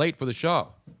arrived late for the show.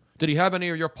 Did he have any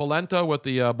of your polenta with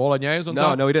the bolognese on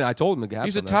top? No, he didn't. I told him to have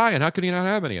He's some. Italian. How could he not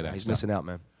have any of that? He's stuff? missing out,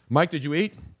 man. Mike, did you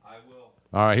eat? I will.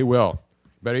 All right, he will.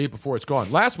 Better eat before it's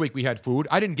gone. Last week we had food.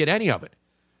 I didn't get any of it.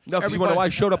 No, because you want to know why I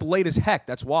showed up late as heck.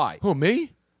 That's why. Who,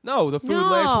 me? No, the food No,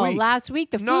 last week.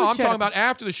 the food. No, I'm showed talking up- about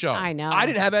after the show. I know. I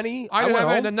didn't have any. I didn't went have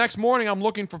any. home. The next morning, I'm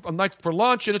looking for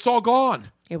lunch, and it's all gone.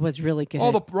 It was really good.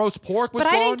 All the roast pork was but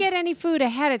gone. I didn't get any food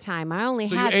ahead of time. I only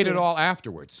So had you ate food. it all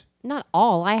afterwards. Not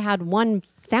all. I had one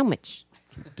sandwich.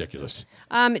 Ridiculous. See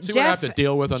what I have to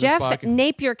deal with on this Jeff podcast?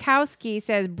 Napier-Kowski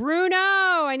says, Bruno,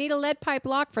 I need a lead pipe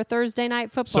lock for Thursday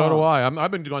night football. So do I.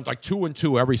 I've been going like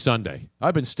 2-2 every Sunday.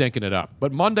 I've been stinking it up.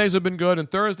 But Mondays have been good, and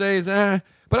Thursdays,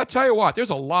 But I tell you what, there's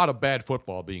a lot of bad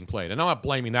football being played, and I'm not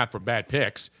blaming that for bad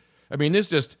picks. I mean, this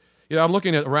just, I'm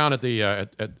looking around at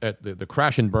the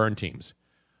crash and burn teams.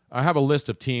 I have a list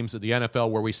of teams at the NFL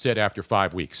where we sit after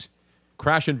 5 weeks.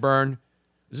 Crash and burn.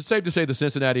 Is it safe to say the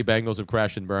Cincinnati Bengals have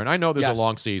crashed and burned? I know there's Yes. a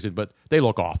long season, but they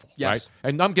look awful, Yes. right?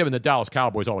 And I'm giving the Dallas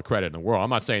Cowboys all the credit in the world. I'm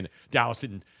not saying Dallas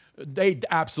didn't. They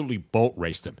absolutely boat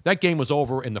raced them. That game was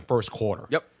over in the first quarter.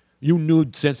 Yep. You knew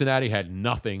Cincinnati had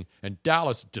nothing, and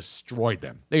Dallas destroyed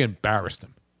them. They embarrassed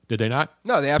them. Did they not?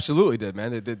 No, they absolutely did,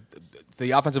 man.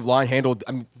 The offensive line handled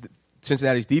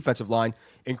Cincinnati's defensive line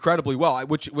incredibly well,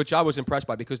 which I was impressed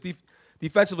by because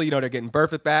defensively, they're getting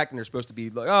Burfitt back, and they're supposed to be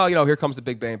like, here comes the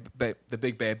big bad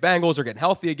Bengals. They're getting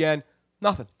healthy again.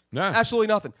 Nothing. Yeah. Absolutely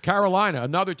nothing. Carolina,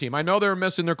 another team. I know they're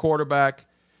missing their quarterback,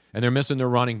 and they're missing their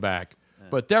running back.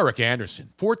 But Derek Anderson,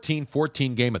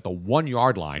 14-14 game at the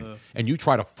 1-yard line, and you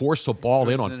try to force a ball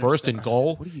in on first and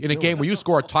goal in a game where you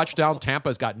score a touchdown,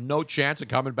 Tampa's got no chance of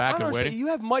coming back and winning. You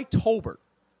have Mike Tolbert.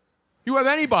 You have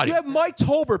anybody. You have Mike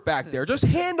Tolbert back there. Just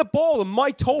hand the ball to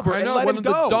Mike Tolbert and let one him of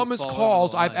go. the dumbest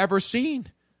calls I've ever seen.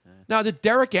 Now, the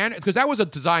Derek Anderson, because that was a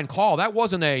design call. That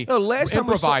wasn't a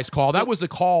improvised call. That was the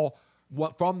call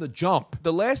from the jump.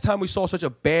 The last time we saw such a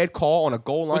bad call on a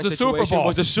goal line was the situation Super Bowl.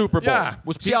 was the Super Bowl. Yeah,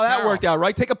 was See Pete how that Carroll. worked out,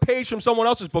 right? Take a page from someone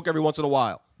else's book every once in a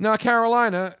while. Now,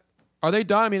 Carolina, are they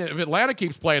done? I mean, if Atlanta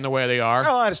keeps playing the way they are,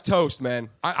 Carolina's toast, man.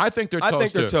 I think they're toast. I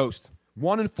think they're too. toast.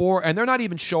 1-4, and they're not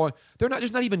even showing.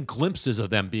 There's not even glimpses of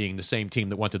them being the same team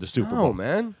that went to the Super No, Bowl.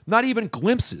 man. Not even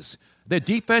glimpses. Their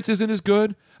defense isn't as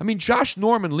good. I mean, Josh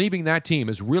Norman leaving that team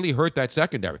has really hurt that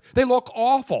secondary. They look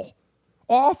awful.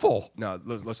 Awful. No,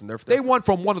 listen, They went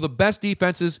from one of the best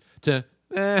defenses to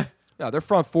No, their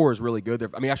front four is really good.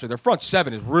 Actually, their front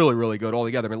seven is really, really good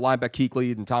altogether. I mean, Linebacker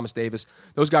Kuechly and Thomas Davis,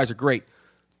 those guys are great.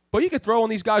 But you could throw on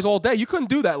these guys all day. You couldn't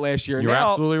do that last year. You're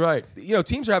now, absolutely right.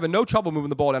 Teams are having no trouble moving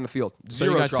the ball down the field. So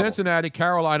Zero you got trouble. Cincinnati,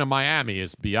 Carolina, Miami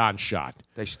is beyond shot.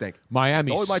 They stink.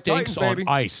 Miami Only my stinks Titans, on baby.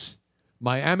 ice.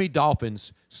 Miami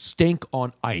Dolphins stink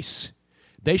on ice.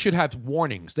 They should have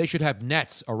warnings. They should have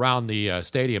nets around the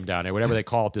stadium down there, whatever they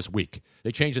call it this week.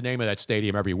 They change the name of that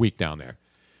stadium every week down there.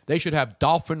 They should have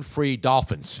dolphin-free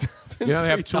dolphins. They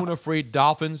have tuna-free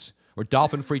dolphins or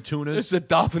dolphin-free tunas. This is a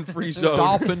dolphin-free zone.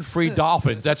 Dolphin-free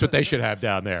dolphins. That's what they should have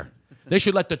down there. They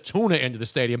should let the tuna into the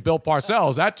stadium. Bill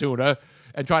Parcells, that tuna,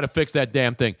 and try to fix that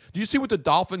damn thing. Do you see what the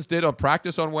Dolphins did on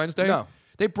practice on Wednesday? No.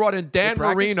 They brought in Dan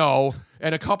Marino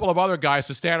and a couple of other guys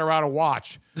to stand around and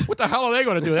watch. What the hell are they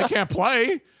going to do? They can't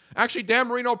play. Actually, Dan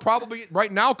Marino probably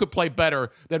right now could play better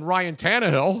than Ryan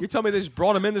Tannehill. You tell me they just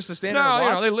brought him in just to stand there and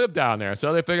watch? No, they live down there.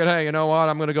 So they figured, hey, you know what?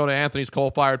 I'm going to go to Anthony's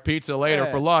Coal-Fired Pizza later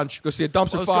for lunch. Go see a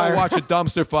dumpster Let's fire. go watch a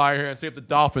dumpster fire here and see if the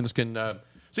Dolphins can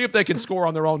see if they can score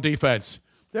on their own defense.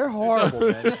 They're horrible,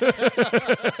 man.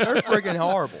 They're friggin'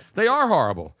 horrible. They are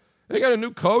horrible. They got a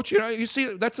new coach. You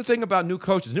see, that's the thing about new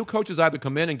coaches. New coaches either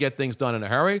come in and get things done in a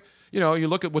hurry. You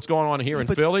look at what's going on here in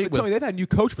Philly. But Tony, they've had a new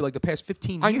coach for like the past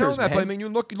 15 years. I know that, man. but I mean, you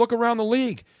look around the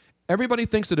league. Everybody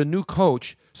thinks that a new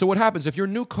coach. So what happens if your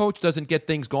new coach doesn't get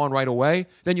things going right away?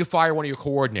 Then you fire one of your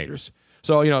coordinators.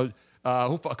 So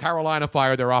Carolina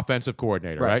fired their offensive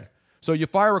coordinator, right? So you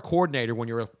fire a coordinator when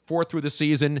you're fourth through the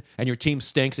season and your team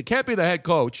stinks. It can't be the head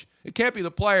coach. It can't be the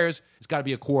players. It's got to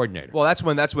be a coordinator. Well, that's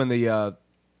when the that's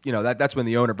when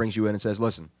the owner brings you in and says,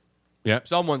 "Listen,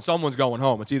 someone's going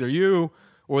home. It's either you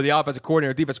or the offensive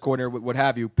coordinator, defensive coordinator, what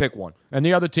have you. Pick one." And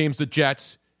the other teams, the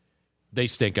Jets, they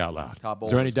stink out loud. Todd Bowles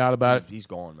is there any doubt about it? He's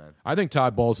gone, man. I think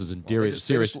Todd Bowles is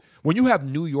serious. When you have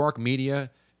New York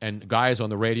media and guys on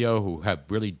the radio who have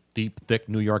really deep, thick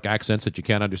New York accents that you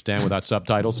can't understand without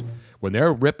subtitles, when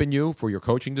they're ripping you for your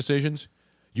coaching decisions,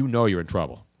 you know you're in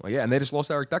trouble. Well, yeah, and they just lost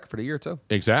Eric Decker for the year, too.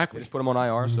 Exactly. They just put him on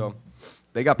IR, so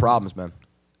they got problems, man.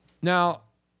 Now,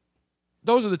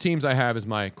 those are the teams I have as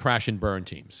my crash and burn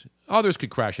teams. Others could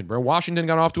crash and burn. Washington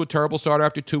got off to a terrible start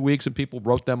after 2 weeks, and people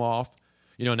wrote them off.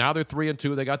 Now they're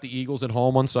 3-2. They got the Eagles at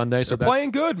home on Sunday. So they're playing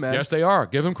good, man. Yes, they are.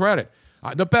 Give them credit.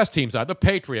 The best teams are. The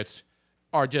Patriots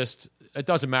are just, it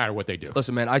doesn't matter what they do.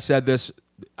 Listen, man, I said this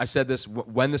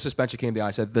when the suspension came down.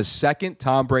 I said the second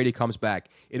Tom Brady comes back,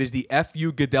 it is the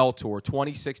FU Goodell Tour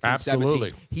 2016-17.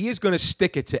 Absolutely. He is going to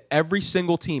stick it to every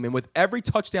single team, and with every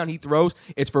touchdown he throws,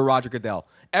 it's for Roger Goodell.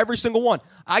 Every single one.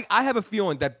 I have a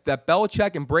feeling that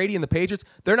Belichick and Brady and the Patriots,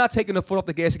 they're not taking the foot off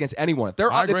the gas against anyone.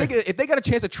 If they got a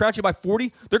chance to trounce you by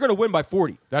 40, they're going to win by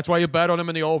 40. That's why you bet on them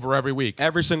in the over every week.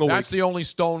 Every single week. That's the only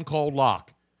stone cold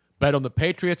lock. Bet on the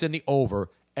Patriots in the over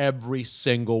every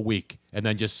single week, and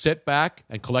then just sit back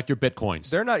and collect your bitcoins.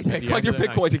 They're not collect your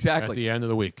bitcoins exactly at the end of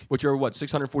the week, which are what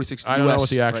 646. I don't know what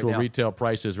the actual retail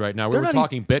price is right now. We were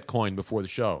talking Bitcoin before the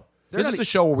show. This is a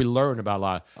show where we learn about a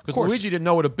lot. Because Luigi didn't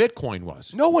know what a Bitcoin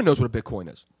was. No one knows what a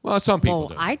Bitcoin is. Well, some people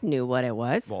do. I knew what it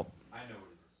was. Well, I know what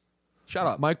it is. Shut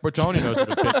up. Mike Bertoni knows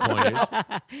what a Bitcoin is.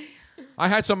 I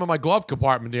had some in my glove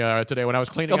compartment today when I was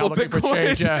cleaning out looking for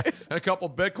change. And a couple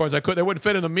of Bitcoins. They wouldn't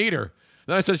fit in the meter.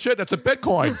 Then I said, shit, that's a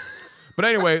Bitcoin. But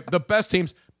anyway, the best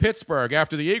teams, Pittsburgh,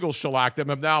 after the Eagles shellacked them,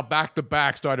 have now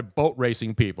back-to-back started boat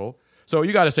racing people. So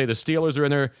you got to say the Steelers are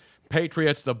in there,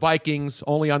 Patriots, the Vikings,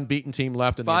 only unbeaten team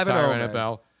left in the entire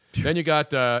NFL. Man. Then you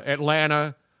got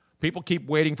Atlanta. People keep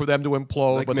waiting for them to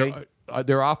implode, but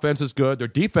their offense is good. Their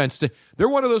defense, they're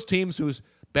one of those teams whose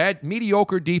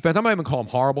mediocre defense, I'm not even calling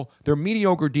them horrible, their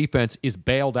mediocre defense is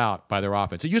bailed out by their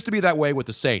offense. It used to be that way with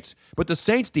the Saints, but the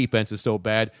Saints' defense is so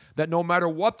bad that no matter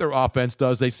what their offense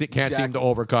does, they can't seem to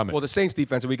overcome it. Well, the Saints'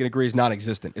 defense, we can agree, is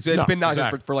non-existent. It's been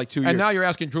non-existent for like 2 years. And now you're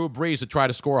asking Drew Brees to try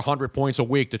to score 100 points a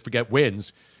week to get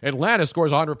wins. Atlanta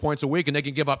scores 100 points a week, and they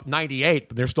can give up 98,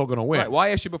 but they're still going to win. Right. Well,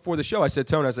 I asked you before the show, I said,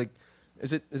 Tony, I was like,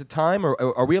 is it time, or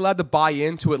are we allowed to buy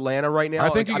into Atlanta right now?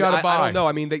 I think you got to buy. I don't know.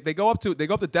 I mean, they go up to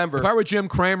Denver. If I were Jim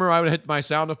Cramer, I would hit my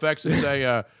sound effects and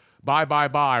say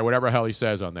bye, whatever the hell he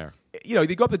says on there.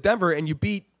 They go up to Denver and you're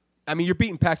beating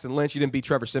Paxton Lynch. You didn't beat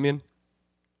Trevor Siemian.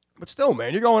 But still,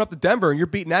 man, you're going up to Denver and you're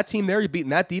beating that team there. You're beating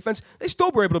that defense. They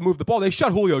still were able to move the ball. They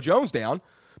shut Julio Jones down,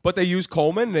 but they used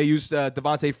Coleman and they used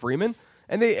Devontae Freeman,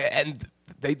 and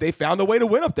they found a way to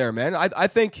win up there, man. I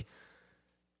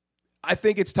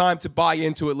think it's time to buy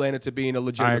into Atlanta to being a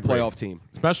legitimate playoff team.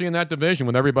 Especially in that division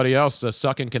with everybody else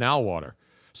sucking canal water.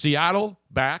 Seattle,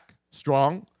 back,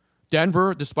 strong.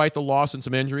 Denver, despite the loss and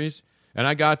some injuries. And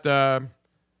I got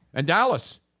and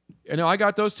Dallas. I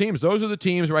got those teams. Those are the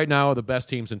teams right now, the best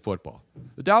teams in football.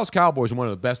 The Dallas Cowboys are one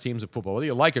of the best teams in football, whether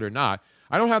you like it or not.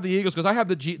 I don't have the Eagles because I have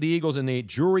the Eagles in the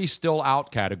jury still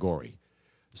out category.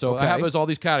 So I have all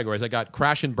these categories. I got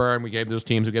crash and burn. We gave those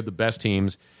teams. We gave the best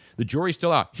teams. The jury's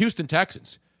still out. Houston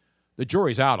Texans, the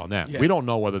jury's out on them. Yeah. We don't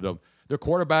know whether their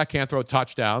quarterback can't throw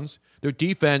touchdowns. Their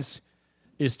defense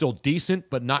is still decent,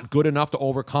 but not good enough to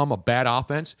overcome a bad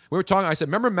offense. We were talking. I said,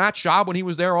 remember Matt Schaub when he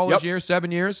was there all those years,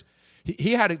 7 years?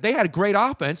 They had a great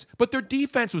offense, but their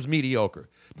defense was mediocre.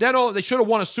 They should have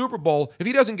won a Super Bowl. If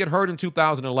he doesn't get hurt in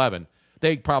 2011,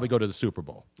 they probably go to the Super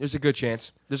Bowl. There's a good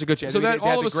chance. So they had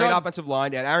the great offensive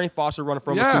line. They had Arian Foster running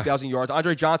for almost 2,000 yards.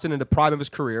 Andre Johnson in the prime of his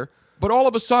career. But all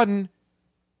of a sudden,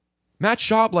 Matt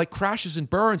Schaub crashes and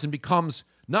burns and becomes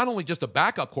not only just a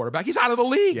backup quarterback, he's out of the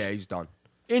league. Yeah, he's done.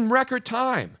 In record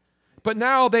time. But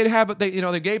now they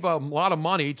gave a lot of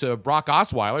money to Brock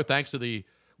Osweiler thanks to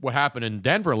what happened in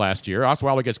Denver last year.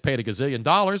 Osweiler gets paid $1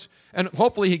 gazillion, and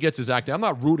hopefully he gets his act. I'm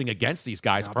not rooting against these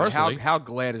guys personally. How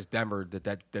glad is Denver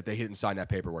that they didn't sign that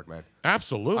paperwork, man?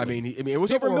 Absolutely. I mean, it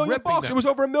was over $1 million. It was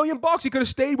over $1 million. He could have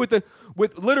stayed with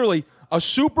literally a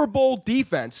Super Bowl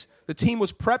defense. The team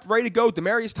was prepped, ready to go.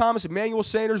 Demaryius Thomas, Emmanuel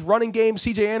Sanders, running game,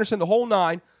 C.J. Anderson, the whole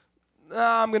nine.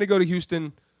 I'm going to go to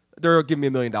Houston. They're giving me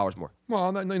 $1 million more.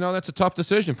 Well, that's a tough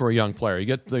decision for a young player. You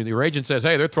get your agent says,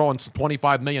 "Hey, they're throwing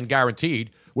 $25 million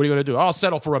guaranteed. What are you going to do?" "I'll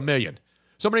settle for $1 million."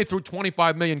 Somebody threw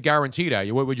 $25 million guaranteed at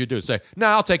you. What would you do? Say, "No,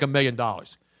 I'll take $1 million."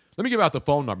 Let me give out the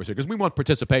phone numbers here because we want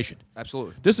participation.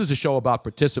 Absolutely. This is a show about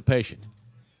participation,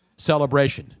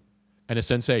 celebration, and a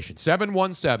sensation.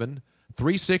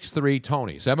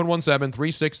 717-363-TONY.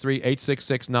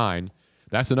 717-363-8669.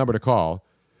 That's the number to call.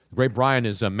 The great Brian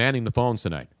is manning the phones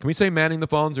tonight. Can we say manning the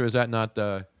phones, or is that not...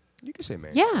 You can say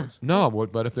manning the phones. No,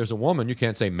 but if there's a woman, you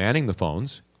can't say manning the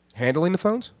phones. Handling the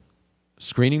phones?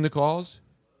 Screening the calls?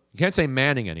 You can't say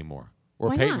Manning anymore. Or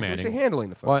Why Peyton not? Manning. They're handling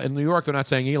the phones. Well, in New York, they're not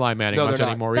saying Eli Manning much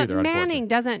anymore But either. Manning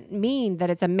doesn't mean that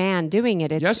it's a man doing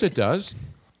it. It's Yes, it does.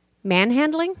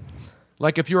 manhandling?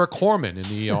 Like if you're a corpsman in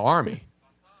the Army,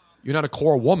 you're not a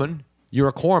corps woman, you're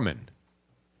a corpsman.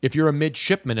 If you're a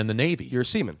midshipman in the Navy. You're a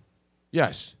seaman.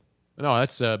 Yes. No,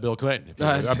 that's Bill Clinton.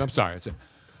 I'm sorry.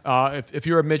 If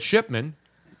you're a midshipman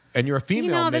and you're a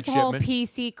female this midshipman. whole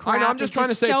PC crap. I know, I'm just trying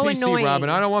to say so PC, annoying. Robin.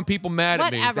 I don't want people mad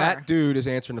at me. Whatever. That dude is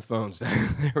answering the phones. There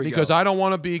we Because go. I don't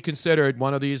want to be considered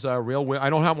one of these real. I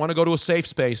don't want to go to a safe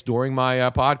space during my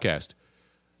podcast.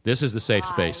 This is the safe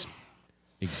space.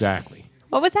 Exactly.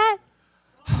 What was that?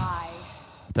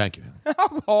 Thank you.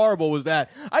 How horrible was that?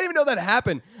 I didn't even know that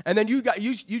happened. And then you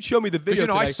showed me the video.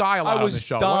 I today. sigh a lot I on was the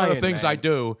show. Dying, One of the things man. I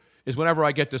do is whenever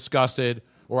I get disgusted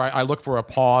or I look for a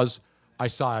pause, I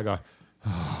sigh. I go,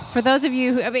 For those of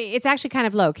you who, it's actually kind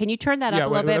of low. Can you turn that up a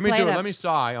little bit? let me Play do it it. up. Let me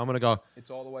sigh. I'm going to go,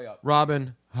 It's all the way up.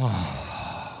 Robin.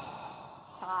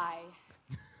 Sigh.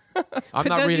 I'm For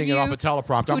not those reading of it off you a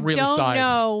teleprompter. I'm who really don't sighing.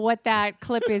 know what that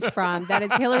clip is from. That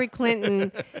is Hillary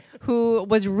Clinton, who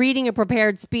was reading a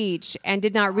prepared speech and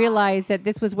did not realize that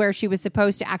this was where she was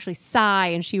supposed to actually sigh,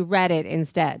 and she read it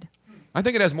instead. I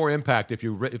think it has more impact if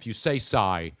you say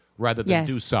sigh rather than Yes.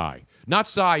 do sigh. Not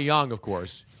Cy Young, of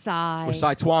course. Sigh. Or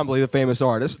Cy Twombly, the famous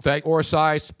artist. Or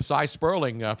Cy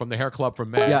Sperling from the Hair Club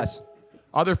from Men. Yes.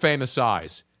 Other famous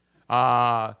Cys.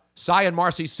 Cy and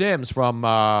Marcy Sims from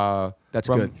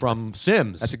good. From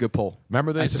Sims. That's a good poll.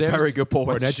 Remember the That's Sims? a very good poll.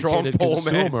 Where That's an a strong educated poll,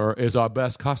 man. consumer is our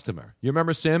best customer. You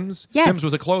remember Sims? Yes. Sims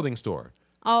was a clothing store.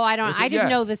 Oh, I don't. I just Yeah.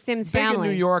 know the Sims Big family.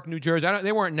 in New York, New Jersey.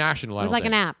 They weren't national. It was like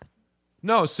an app.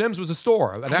 No, Sims was a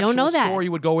store. An I don't know actual that. store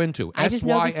you would go into. I just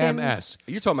know the SYMS.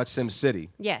 You're talking about Sim City.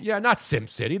 Yes. Yeah, not Sim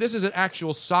City. This is an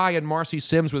actual Cy and Marcy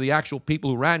Sims were the actual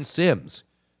people who ran Sims,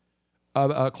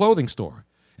 a clothing store.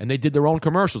 And they did their own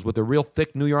commercials with their real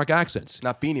thick New York accents.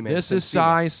 Not Beanie Man. This is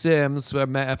Cy Cy Sims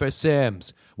for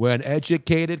Sims, where an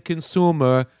educated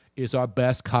consumer is our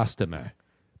best customer.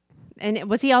 And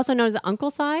was he also known as Uncle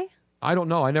Si? I don't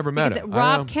know. I never met Because him.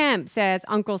 Rob Kemp says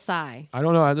Uncle Si. I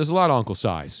don't know. There's a lot of Uncle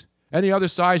Cy's. Any other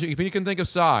Cy's? If you can think of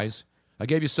Cy's, I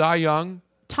gave you Cy Young.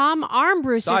 Tom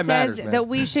Armbruster Cy says matters, man. that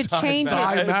we should change it.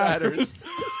 Cy matters.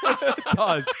 It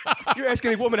does. You're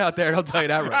asking any woman out there, and I'll tell you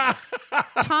that right.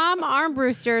 Tom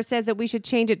Armbruster says that we should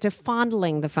change it to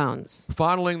fondling the phones.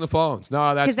 Fondling the phones.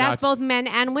 No, that's Because not. that's both men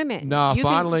and women. No, You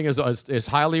can- fondling is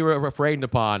highly refrained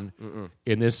upon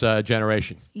in this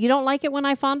generation. You don't like it when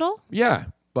I fondle? Yeah,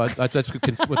 but that's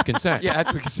with consent. Yeah,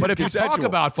 that's because But if you talk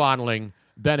about fondling,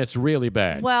 then it's really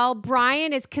bad. Well,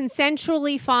 Brian is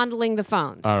consensually fondling the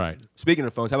phones. All right. Speaking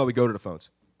of phones, how about we go to the phones?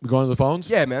 We going to the phones?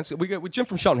 Yeah, man. So we got Jim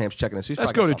from Cheltenham's checking us. He's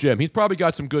Let's probably go to got something. Jim. He's probably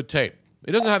got some good tape.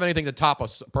 He doesn't have anything to top a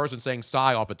person saying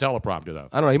sigh off a teleprompter, though.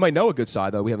 I don't know. He might know a good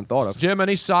side, though, we haven't thought of. Jim,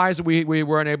 any sighs that we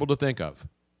weren't able to think of?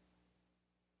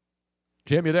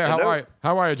 Jim, you there? Hello?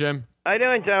 How are you, Jim? How you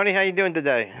doing, Tony? How you doing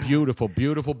today? Beautiful,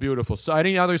 beautiful, beautiful. So,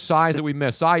 any other sighs that we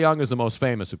missed? Cy Young is the most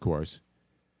famous, of course.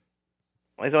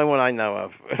 That's the only one I know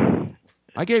of.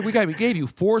 We gave you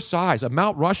 4 sighs, a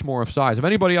Mount Rushmore of sighs. If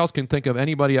anybody else can think of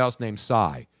anybody else named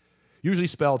Cy, usually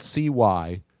spelled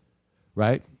C-Y,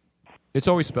 right? It's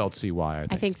always spelled C-Y,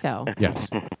 I think so. Yes.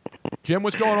 Jim,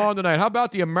 what's going on tonight? How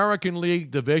about the American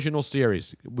League Divisional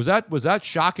Series? Was that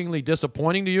shockingly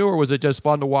disappointing to you, or was it just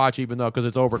fun to watch, even though because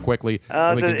it's over quickly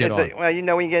and we can get on? Well, you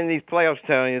know, when you get in these playoffs,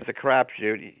 Tony, it's a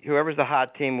crapshoot. Whoever's the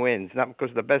hot team wins. Not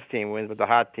because the best team wins, but the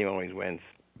hot team always wins.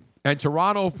 And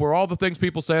Toronto, for all the things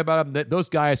people say about them, those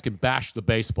guys can bash the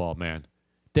baseball, man.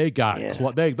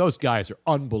 Those guys are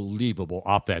unbelievable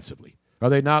offensively. Are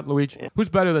they not, Luigi? Yeah. Who's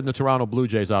better than the Toronto Blue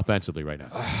Jays offensively right now?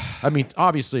 I mean,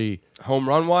 obviously, home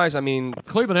run wise, I mean,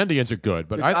 Cleveland Indians are good,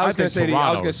 but I was going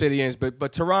to say the Indians,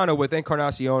 but Toronto with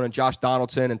Encarnacion and Josh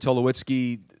Donaldson and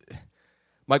Tulowitzki,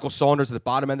 Michael Saunders at the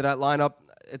bottom end of that lineup,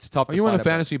 it's tough. Are you into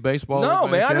fantasy baseball? No,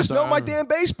 man, I just know my damn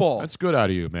baseball. That's good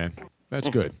out of you, man. That's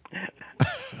good.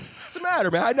 What's the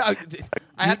matter,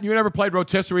 man? You never played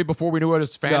rotisserie before we knew it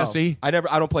as fantasy? No,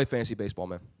 I don't play fantasy baseball,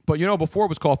 man. But before it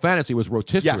was called fantasy, it was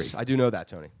rotisserie. Yes, I do know that,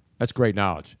 Tony. That's great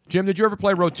knowledge. Jim, did you ever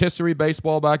play rotisserie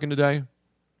baseball back in the day?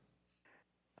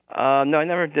 No, I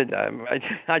never did that.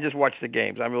 I just watched the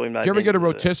games. I'm really not. Did you ever get a into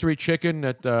rotisserie chicken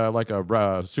at like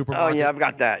a supermarket? Oh, yeah, I've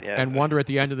got that, yeah. And wonder at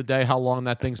the end of the day how long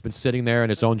that thing's been sitting there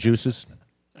in its own juices?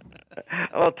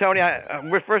 Well, Tony,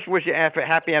 we first wish you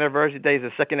happy anniversary. Today is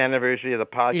the second anniversary of the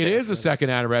podcast. It is the second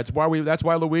anniversary. That's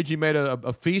why Luigi made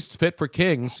a feast fit for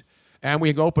kings, and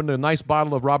we opened a nice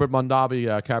bottle of Robert Mondavi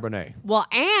Cabernet. Well,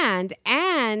 and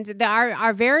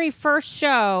our very first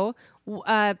show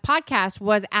podcast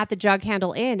was at the Jug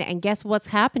Handle Inn, and guess what's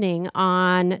happening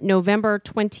on November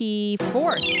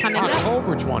 24th? Coming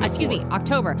October up. 24th. Excuse me,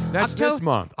 October. That's this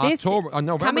month.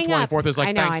 November 24th is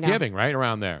like Thanksgiving, right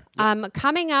around there.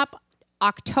 Coming up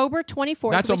October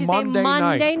 24th, That's which a is Monday a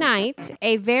Monday night,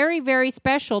 a very, very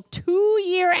special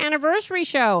 2-year anniversary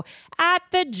show at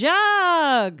the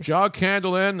Jug. Jug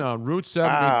Handle Inn on Route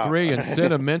 73 in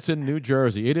Cinnaminson, New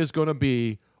Jersey. It is going to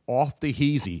be off the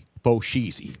heezy, faux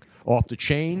sheezy. Off the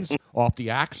chains, off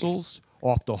the axles,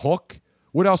 off the hook.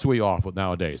 What else are we off with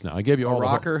nowadays? Now I give you all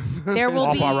rocker. There will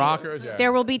off be our rockers. Yeah.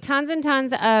 There will be tons and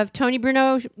tons of Tony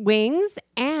Bruno wings,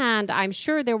 and I'm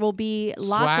sure there will be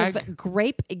lots of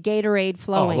grape Gatorade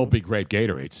flowing. Oh, there'll be grape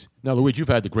Gatorades. Now, Luigi, you've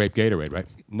had the grape Gatorade, right?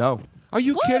 No. Are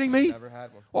you kidding me? Never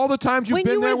had one. All the times you've when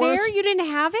been you there were with there, us? you didn't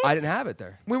have it? I didn't have it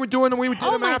there. We did them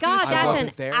Oh my after God, the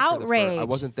that's show. an outrage. I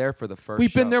wasn't there for the first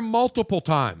We've been show. there multiple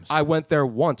times. I went there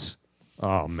once.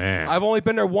 Oh, man. I've only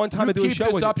been there one time You to do a keep show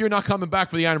this with up, you're not coming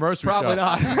back for the anniversary Probably show.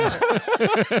 not.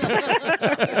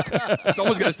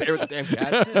 Someone's got to stay with the damn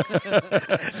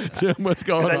cat. Jim, what's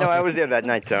going on? I know I was there that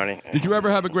night, Tony. Did you ever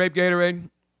have a grape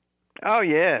Gatorade? Oh,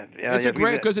 yeah. It's a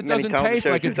great because it many doesn't television taste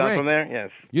like a shows you've done drink. From there?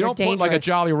 Yes. You don't put like a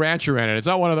Jolly Rancher in it. It's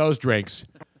not one of those drinks.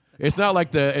 It's not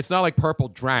like Purple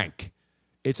Drank.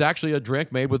 It's actually a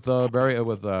drink made with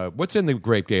what's in the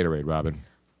grape Gatorade, Robin?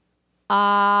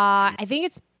 I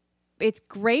think it's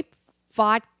grape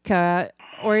vodka,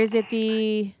 or is it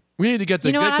the? We need to get the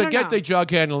You know what? I don't get know. the Jug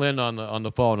Handle in on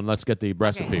the phone and let's get the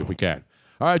recipe if we can.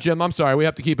 All right, Jim. I'm sorry we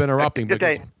have to keep interrupting. Good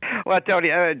day. Well, Tony,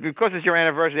 because it's your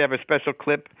anniversary, I have a special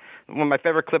clip. One of my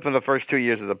favorite clips from the first 2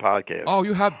 years of the podcast. Oh,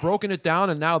 you have broken it down,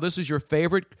 and now this is your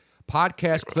favorite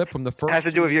podcast clip from the first. It has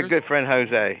to do with your good friend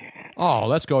Jose. Oh,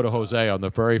 let's go to Jose on the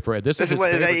very first. This is his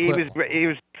what favorite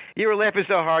clip. You were laughing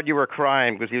so hard you were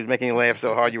crying because he was making you laugh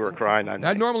so hard you were crying.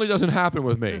 That normally doesn't happen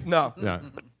with me. No. Yeah.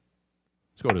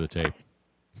 Let's go to the tape.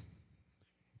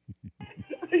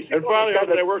 And finally,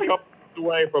 Jose, we're a couple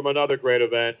away from another great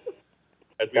event,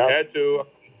 as we head to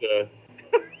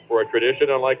for a tradition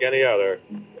unlike any other.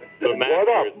 The What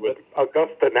up, with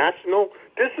Augusta National?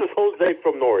 This is Jose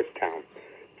from Norristown.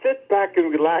 Sit back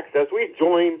and relax as we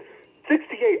join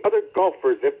 68 other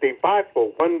golfers if they vie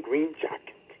for one green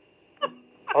jacket.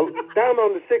 Down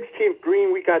on the 16th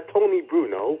green, we got Tony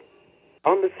Bruno.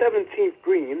 On the 17th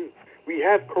green, we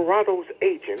have Corrado's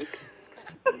agent.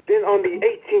 Then on the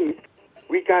 18th,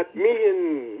 we got me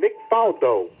and Nick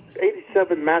Faldo,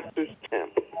 87 Masters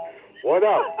champ. What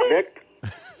up, Nick?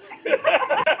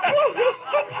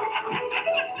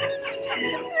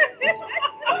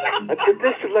 A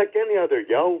tradition like any other,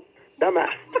 yo. The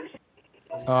Masters.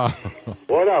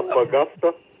 What up,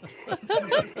 Augusta?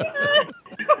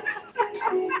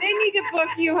 They need to book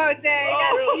you, Jose.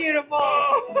 That's beautiful.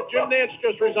 Jim Nance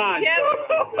just resigned. Yes.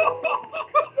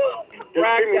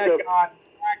 Drag that guy.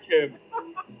 Drag him.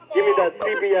 Give me that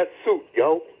CBS suit,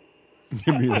 yo.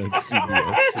 Give me that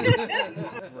CBS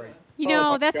suit. You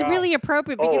know, that's really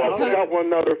appropriate because it's I got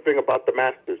one other thing about the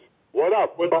Masters. What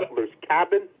up, Butler's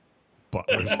Cabin?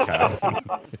 Butler's Cabin.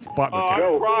 It's Butler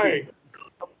Cabin. I'm crying.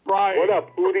 What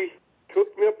up, Booty? Cook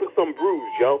me up with some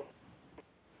brews, yo.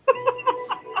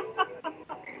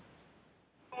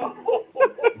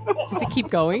 Does it keep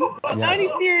going? Tony's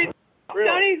serious. Really?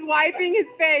 Tony's wiping his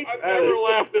face. I've never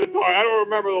laughed in a car. I don't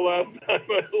remember the last time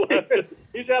I laughed.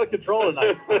 He's out of control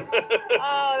tonight.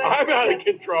 I'm out of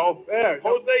control. Yeah.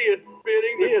 Jose is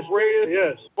spitting the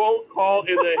greatest phone call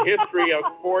in the history of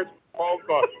sports phone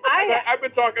calls. I've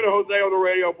been talking to Jose on the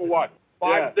radio for what?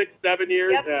 5, 6, 7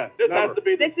 years? Yep. Yeah. This has to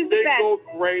be the single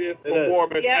greatest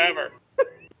performance ever.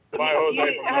 By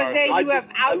Jose from Jose, you have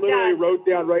I literally wrote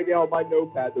down right now on my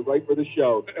notepad to write for the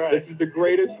show. Right. This is the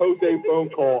greatest Jose phone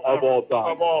call of all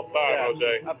time. Of all time,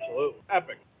 Jose. Absolutely.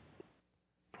 Epic.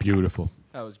 Beautiful.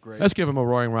 That was great. Let's give him a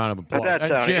roaring round of applause. That's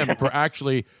And Jim for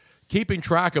actually keeping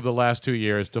track of the last 2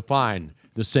 years to find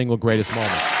the single greatest moment.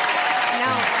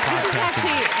 Now, this is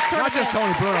actually sort Not of just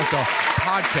Tony Bruno, so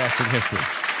podcasting history.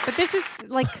 But this is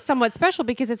like somewhat special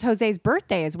because it's Jose's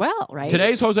birthday as well, right?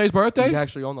 Today's Jose's birthday? He's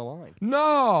actually on the line.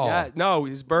 No. Yeah, no,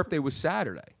 his birthday was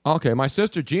Saturday. Okay, my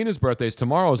sister Gina's birthday is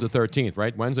tomorrow is the 13th,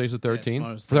 right? Wednesday's the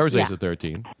 13th? Thursday's the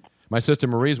 13th. My sister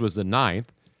Marie's was the 9th.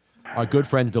 Our good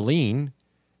friend Deline,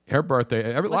 her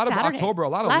birthday, a lot of Saturday? October, a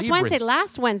lot of Librans.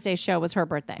 Last Wednesday's show was her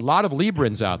birthday. A lot of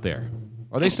Librans out there.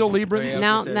 Are they still Librans?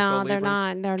 No, they're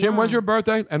not. They're Jim, not. when's your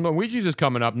birthday? And Luigi's is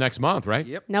coming up next month, right?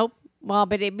 Yep. Nope. Well,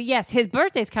 but yes, his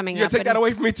birthday's coming You up. gonna take that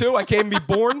away from me too? I can't be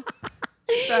born.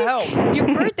 What the hell? Your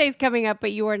birthday's coming up,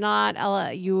 but you are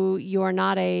not. You are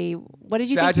not a. What did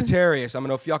you think? Sagittarius. I'm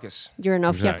an Ophiuchus. You're an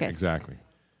Ophiuchus. Exactly.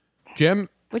 Jim?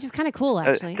 Which is kind of cool,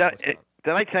 actually.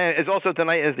 Tonight is also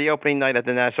tonight is the opening night at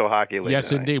the National Hockey League. Yes,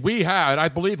 tonight. indeed. We have, and I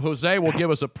believe Jose will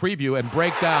give us a preview and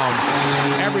break down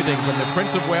everything from the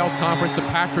Prince of Wales Conference to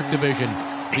Patrick Division.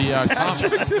 He'll have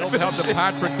the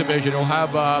Patrick Division. He'll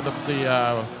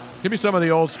have give me some of the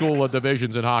old school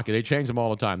divisions in hockey. They change them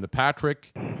all the time. The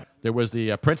Patrick. There was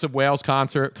the Prince of Wales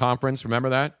Conference. Remember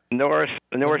that? Norris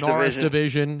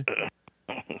Division.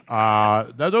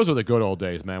 Those were the good old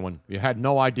days, man, when you had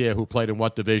no idea who played in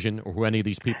what division or who any of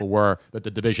these people were that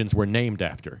the divisions were named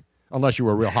after, unless you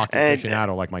were a real hockey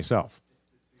aficionado like myself.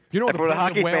 Do you know what the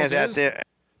Prince of Wales is? Do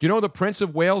you know what the Prince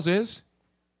of Wales is?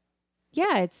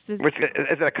 Yeah, it's this. Is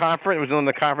it a conference? It was one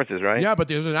of the conferences, right? Yeah, but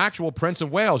there's an actual Prince of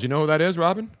Wales. You know who that is,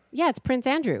 Robin? Yeah, it's Prince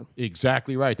Andrew.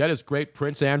 Exactly right. That is great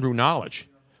Prince Andrew knowledge.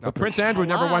 But Prince Andrew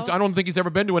never went. I don't think he's ever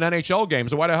been to an NHL game.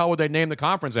 So why the hell would they name the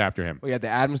conference after him? Well, you had the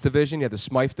Adams division. You had the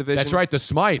Smythe division. That's right, the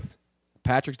Smythe.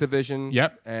 Patrick's division.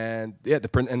 Yep. And the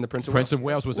Prince of Wales. Prince of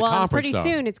Wales was the Well, conference. pretty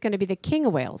soon it's going to be the King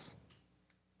of Wales.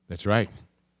 That's right.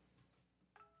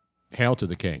 Hail to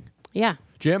the king. Yeah.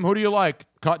 Jim, who do you like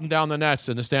cutting down the nets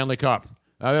in the Stanley Cup?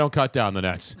 They don't cut down the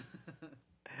nets.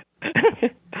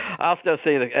 I'll still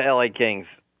say the L.A. Kings.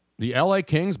 The L.A.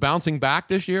 Kings bouncing back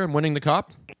this year and winning the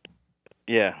Cup?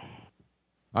 Yeah.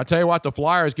 I'll tell you what, the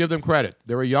Flyers, give them credit.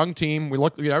 They're a young team.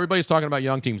 Everybody's talking about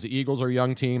young teams. The Eagles are a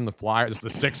young team. The Flyers, the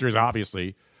Sixers,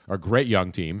 obviously, are a great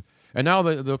young team. And now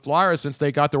the Flyers, since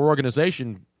they got their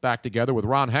organization back together with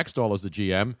Ron Hextall as the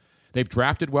GM, they've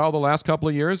drafted well the last couple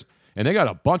of years, and they got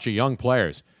a bunch of young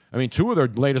players. I mean, 2 of their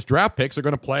latest draft picks are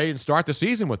going to play and start the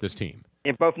season with this team.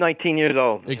 They're both 19 years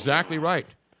old. Exactly right.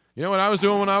 You know what I was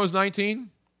doing when I was 19?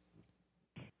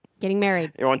 Getting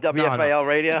married. You're on WFAL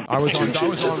radio? I was on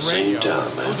radio.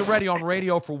 I was already on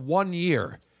radio for 1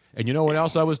 year. And you know what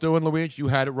else I was doing, Luigi? You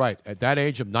had it right. At that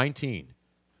age of 19.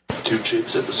 2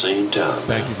 chicks at the same time.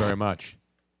 Thank you very much.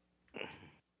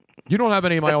 You don't have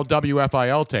any of my old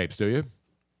WFIL tapes, do you?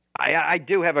 I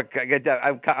do have a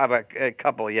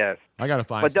couple, yes. I got to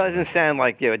find But it doesn't sound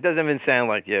like you. It doesn't even sound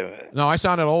like you. No, I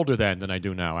sounded older then than I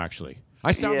do now, actually.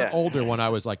 I sounded older when I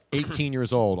was like 18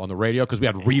 years old on the radio because we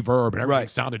had reverb and everything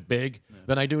sounded big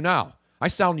than I do now. I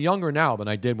sound younger now than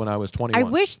I did when I was 21. I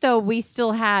wish, though, we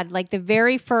still had like the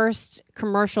very first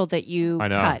commercial that you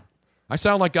cut. I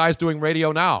sound like guys doing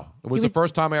radio now. It was the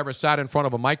first time I ever sat in front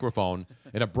of a microphone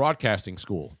in a broadcasting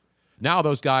school. Now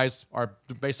those guys are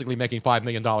basically making $5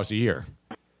 million a year.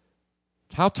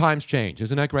 How times change.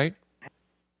 Isn't that great?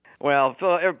 Well,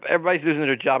 everybody's losing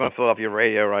their job on Philadelphia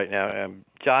radio right now.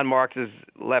 John Marks has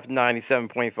left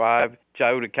 97.5.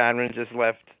 Joe Cameron just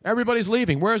left. Everybody's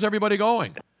leaving. Where's everybody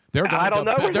going? They're going I don't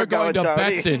know. They're going to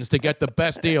Betson's to get the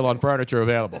best deal on furniture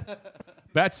available.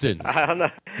 Betson's. I don't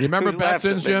know. You remember Who's left?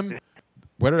 Betson's, Jim?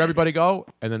 Where did everybody go?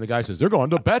 And then the guy says, they're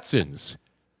going to Betson's.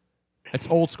 It's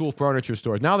old school furniture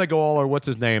stores. Now they go all, or what's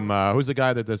his name? Who's the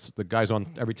guy the guy's on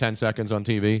every 10 seconds on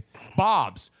TV?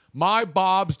 Bob's. My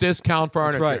Bob's Discount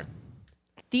Furniture. That's right.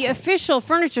 The official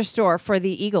furniture store for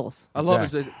the Eagles. I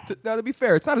love it. Now, to be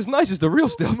fair, it's not as nice as the real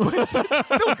stuff, but it's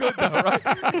still good, though, right?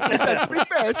 To be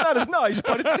fair, it's not as nice,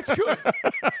 but it's good.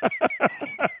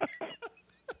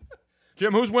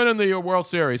 Jim, who's winning the World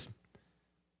Series?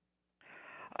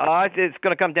 It's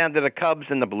going to come down to the Cubs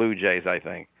and the Blue Jays, I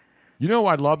think. You know,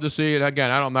 I'd love to see it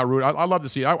again. I'm not rude. I love to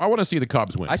see. I want to see the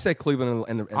Cubs win. I say Cleveland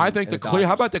and I think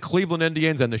how about the Cleveland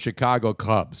Indians and the Chicago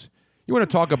Cubs? You want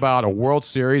to talk about a World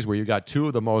Series where you got 2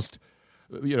 of the most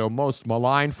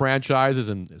maligned franchises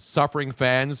and suffering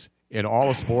fans in all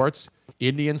of sports: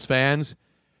 Indians fans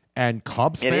and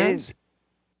Cubs fans.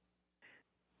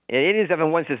 Indians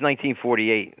haven't won since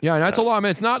 1948. Yeah, and that's a lot. I mean,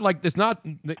 it's not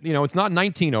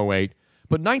 1908,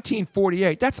 but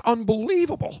 1948. That's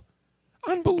unbelievable.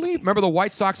 Unbelievable. Remember the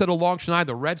White Sox had a long schneid.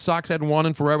 The Red Sox hadn't won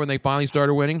in forever, and they finally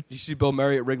started winning. Did you see Bill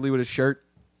Murray at Wrigley with his shirt?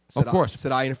 Of course.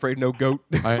 Said, I ain't afraid no goat.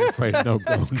 I ain't afraid no goat.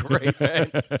 That's great,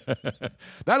 man.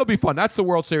 That'll be fun. That's the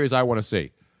World Series I want to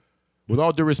see. With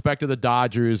all due respect to the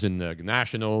Dodgers and the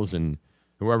Nationals and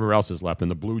whoever else is left, and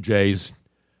the Blue Jays,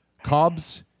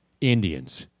 Cubs,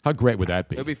 Indians. How great would that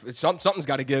be? Something's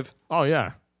got to give. Oh,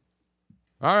 yeah.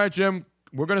 All right, Jim.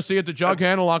 We're going to see you at the Jug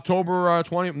Handle October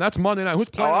 20th. That's Monday night. Who's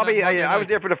playing? I was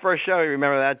there for the first show. You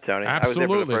remember that, Tony? Absolutely. I was there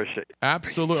for the first show.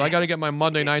 Absolutely. I got to get my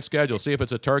Monday night schedule, see if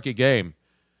it's a turkey game.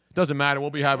 Doesn't matter.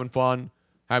 We'll be having fun,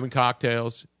 having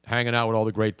cocktails, hanging out with all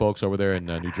the great folks over there in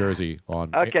New Jersey.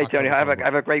 Okay, Tony. Have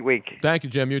a great week. Thank you,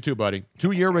 Jim. You too, buddy.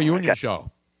 2-year reunion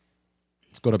show.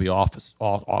 It's going to be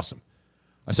awesome.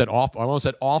 I said I almost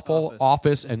said awful,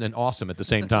 office, and then awesome at the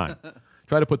same time.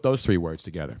 Try to put those 3 words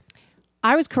together.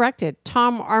 I was corrected.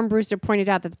 Tom Armbruster pointed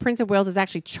out that the Prince of Wales is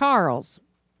actually Charles,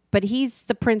 but he's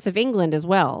the Prince of England as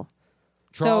well.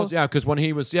 Charles, because when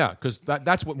he was, because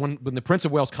that's what when the Prince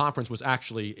of Wales Conference was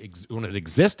actually when it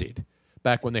existed,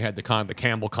 back when they had the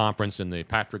Campbell Conference and the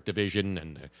Patrick Division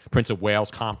and the Prince of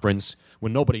Wales Conference,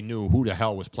 when nobody knew who the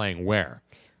hell was playing where.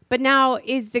 But now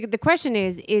the question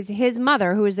is his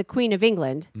mother, who is the Queen of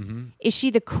England, is she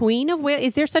the Queen of Wales?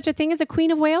 Is there such a thing as the Queen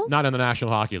of Wales? Not in the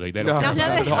National Hockey League. They don't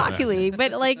not in the Hockey League,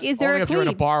 but like, is there only a if queen? you're in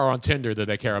a bar or on Tinder that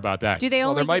they care about that. Do they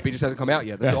Well, only? there might be, just hasn't come out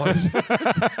yet. That's all it is.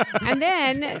 And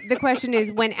then the question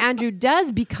is, when Andrew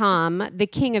does become the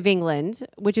King of England,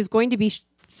 which is going to be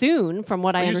soon, from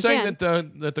what I understand. Are you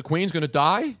saying that the Queen's going to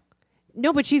die?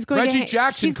 No, but she's going Reggie to.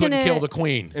 Jackson couldn't kill the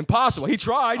Queen. Impossible. He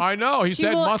tried. I know. He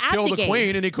said must kill the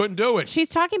Queen, and he couldn't do it. She's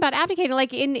talking about abdicating.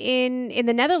 Like in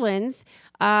the Netherlands,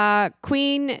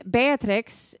 Queen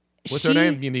Beatrix. What's her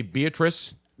name? You mean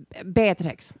Beatrice?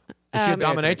 Beatrix. Is she a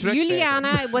dominatrix?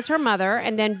 Juliana was her mother,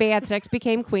 and then Beatrix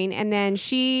became queen, and then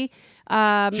she.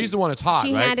 She's the one that's hot.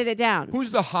 She right? handed it down.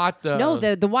 Who's the hot? No,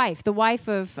 the wife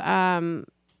of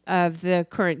the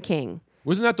current king.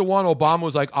 Wasn't that the one Obama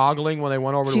was like ogling when they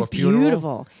went over to a funeral? She's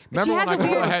beautiful. Remember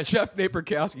when I had Jeff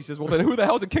Naperkowski says, "Well, then who the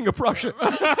hell's the King of Prussia?"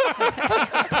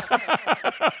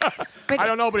 I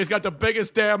don't know, but he's got the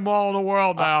biggest damn mall in the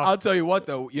world now. I'll tell you what,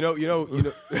 though. You know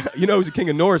who's the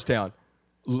King of Norristown?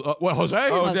 Well, Jose.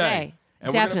 Jose.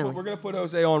 And Definitely. We're gonna put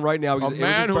Jose on right now. A Because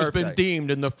man it was his who's been birthday.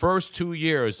 deemed in the first 2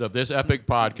 years of this epic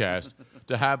podcast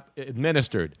to have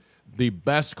administered the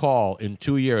best call in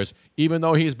 2 years, even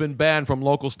though he's been banned from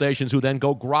local stations who then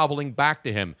go groveling back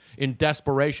to him in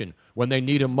desperation when they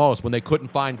need him most. When they couldn't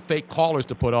find fake callers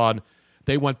to put on,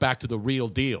 they went back to the real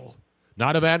deal.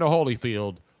 Not Evander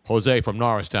Holyfield, Jose from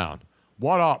Norristown.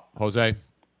 What up, Jose?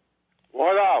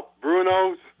 What up,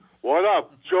 Bruno's? What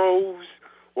up, Joe's?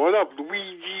 What up,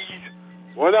 Luigi's?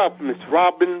 What up, Miss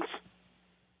Robbins?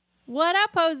 What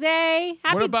up, Jose?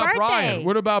 Happy what about birthday. Brian?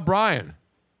 What about Brian?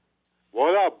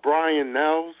 What up, Brian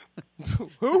Nels?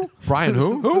 Who? Brian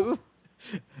who? Who?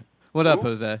 What up,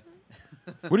 Jose?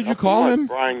 What did you call him?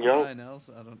 Brian Young. Brian Nels?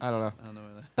 I don't know.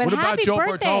 But What about happy Joe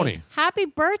birthday. Bertoni? Happy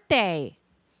birthday.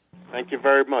 Thank you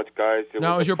very much, guys.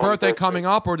 Now, is your birthday coming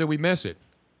up, or did we miss it?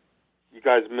 You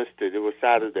guys missed it. It was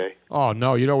Saturday. Oh,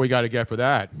 no. You know what we got to get for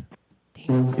that.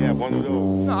 Yeah, one of those.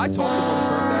 No, I told him about his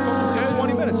birthday. I told him within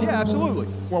 20 minutes. Yeah, absolutely.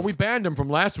 Well, we banned him from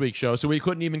last week's show, so we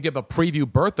couldn't even give a preview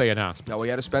birthday announcement. No, he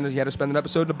had to spend an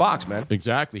episode in the box, man.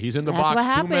 Exactly. He's in the That's box what 2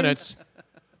 happens. minutes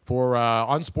for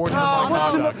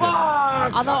unsportsmanlike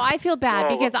conduct. Although I feel bad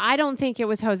because I don't think it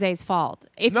was Jose's fault.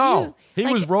 If No, you,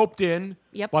 he was roped in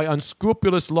Yep. by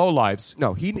unscrupulous lowlifes.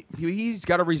 No, he's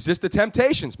got to resist the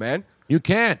temptations, man. You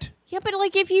can't. Yeah, but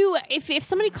like if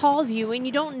somebody calls you and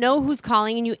you don't know who's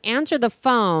calling and you answer the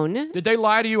phone. Did they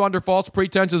lie to you under false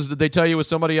pretenses? Did they tell you it was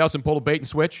somebody else and pull a bait and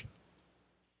switch?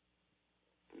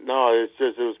 No, it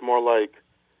was more like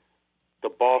the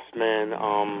boss man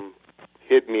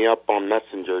hit me up on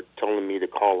Messenger telling me to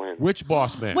call in. Which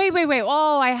boss man? Wait.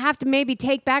 Oh, I have to maybe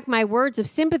take back my words of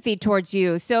sympathy towards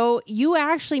you. So you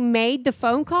actually made the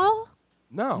phone call?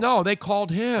 No, they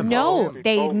called him. No,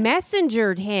 they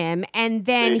messengered him and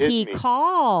then They hit he me.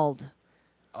 called.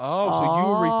 Oh, so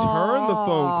you returned the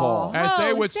phone call. As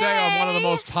they would say on one of the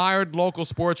most tired local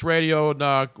sports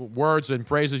radio words and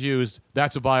phrases used,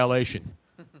 that's a violation.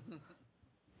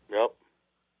 Yep.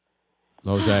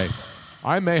 Jose,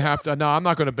 I may have to. No, I'm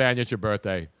not going to ban you. It's your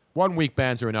birthday. 1 week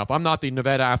bans are enough. I'm not the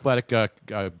Nevada Athletic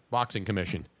Boxing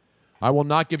Commission. I will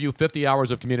not give you 50 hours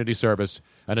of community service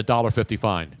and a $1.50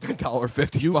 fine.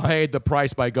 $1.50 You paid the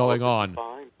price by going on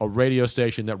a radio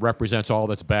station that represents all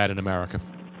that's bad in America.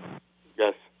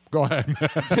 Yes. Go ahead.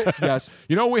 Yes.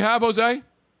 You know what we have, Jose?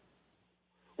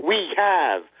 We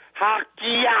have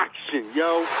hockey action,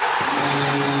 yo.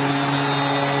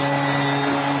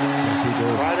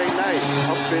 Friday night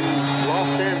up in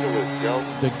Los Angeles, yo.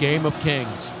 The Game of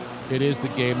Kings. It is the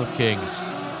Game of Kings.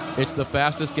 It's the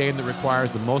fastest game that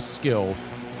requires the most skill,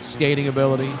 skating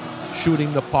ability,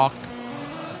 shooting the puck,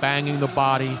 banging the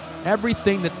body,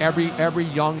 everything that every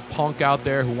young punk out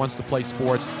there who wants to play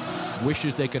sports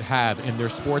wishes they could have in their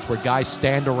sports, where guys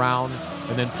stand around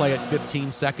and then play it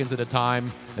 15 seconds at a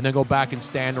time and then go back and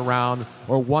stand around,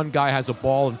 or one guy has a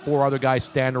ball and 4 other guys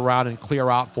stand around and clear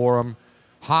out for him.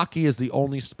 Hockey is the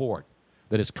only sport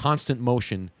that is constant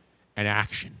motion and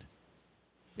action.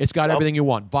 It's got everything you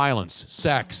want: violence,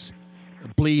 sex,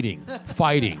 bleeding,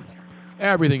 fighting,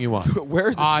 everything you want.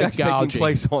 Where's the Eye sex taking gouging.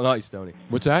 place on ice, Tony?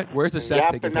 What's that? Where's the And sex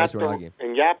taking yapping place at on the- ice game?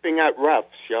 And yapping at refs,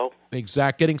 yo.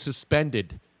 Exact. Getting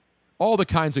suspended. All the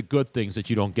kinds of good things that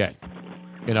you don't get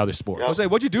in other sports. Jose,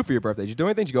 what'd you do for your birthday? Did you do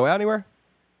anything? Did you go out anywhere?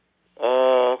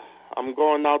 I'm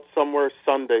going out somewhere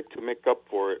Sunday to make up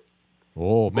for it.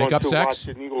 Oh, make Going up to sex?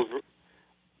 watch an Eagles.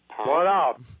 What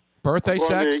up? Birthday I'm going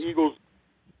sex? to the Eagles.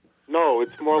 No,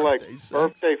 it's more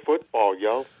birthday football,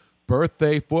 yo.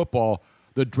 Birthday football.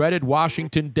 The dreaded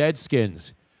Washington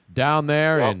Deadskins down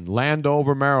there in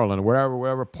Landover, Maryland,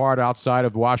 wherever part outside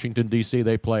of Washington, D.C.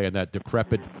 they play in that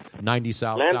decrepit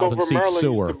 90,000 Landover, seat Maryland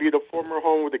sewer. used to be the former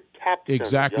home of the Capitals.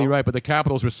 Exactly right, but the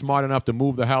Capitals were smart enough to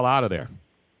move the hell out of there.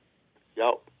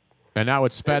 Yep. And now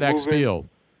it's FedEx Field.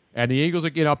 And the Eagles,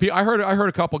 I heard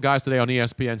a couple guys today on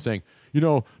ESPN saying,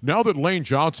 now that Lane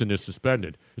Johnson is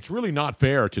suspended, it's really not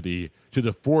fair to the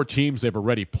 4 teams they've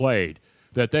already played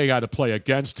that they got to play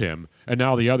against him, and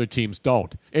now the other teams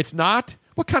don't. It's not?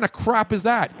 What kind of crap is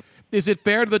that? Is it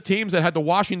fair to the teams that had the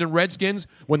Washington Redskins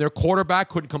when their quarterback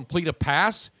couldn't complete a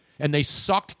pass and they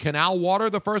sucked canal water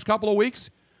the first couple of weeks?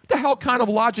 What the hell kind of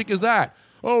logic is that?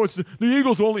 Oh, it's the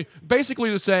Eagles only. Basically,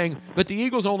 they're saying that the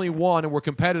Eagles only won and were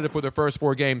competitive for their first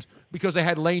 4 games because they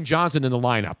had Lane Johnson in the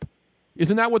lineup.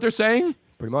 Isn't that what they're saying?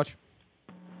 Pretty much.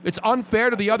 It's unfair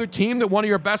to the other team that one of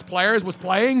your best players was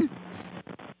playing?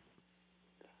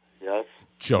 Yes.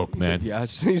 Joke, man.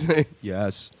 Yes.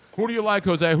 Yes. Who do you like,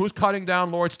 Jose? Who's cutting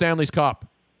down Lord Stanley's cup?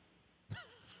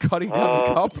 Cutting down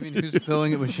the cup? You mean who's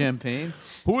filling it with champagne?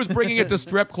 Who is bringing it to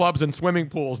strip clubs and swimming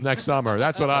pools next summer?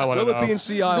 That's what I want to know. Will it be in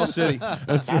Sea Isle City?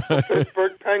 That's right.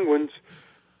 Pittsburgh Penguins.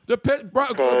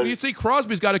 You see,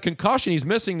 Crosby's got a concussion. He's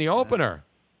missing the opener.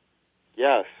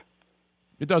 Yes.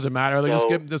 It doesn't matter. They just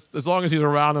give as long as he's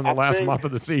around in the last month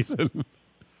of the season.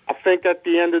 I think at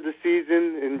the end of the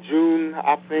season, in June,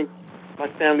 I think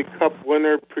my Stanley Cup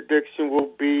winner prediction will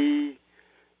be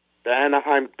the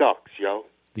Anaheim Ducks, yo.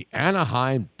 The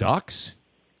Anaheim Ducks?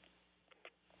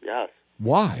 Yes.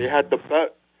 Why? They had the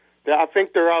bet. I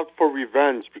think they're out for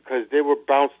revenge because they were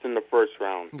bounced in the first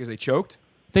round. Because they choked?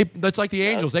 That's like the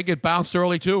Angels. They get bounced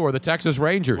early, too, or the Texas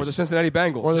Rangers. Or the Cincinnati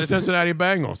Bengals. Or the Cincinnati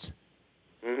Bengals.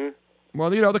 Mm-hmm. Well,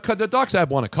 the Ducks have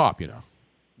won a cup,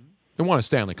 They won a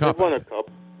Stanley Cup. They won a cup.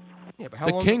 Yeah, but how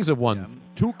the long Kings have won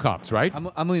 2 cups, right?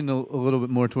 I'm leaning a little bit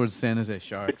more towards San Jose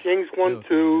Sharks. The Kings won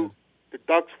 2. The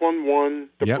Ducks won 1.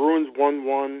 The Yep. Bruins won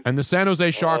 1. And the San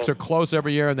Jose Sharks are close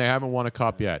every year, and they haven't won a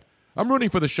cup yet. I'm rooting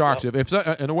for the Sharks. If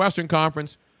in the Western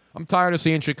Conference, I'm tired of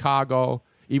seeing Chicago,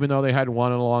 even though they hadn't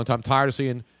won in a long time. I'm tired of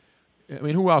seeing.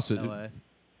 Who else? LA.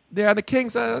 Yeah, the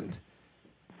Kings. I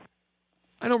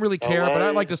don't really care, but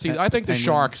I like to see. I think the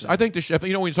Sharks. I think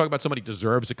when you talk about somebody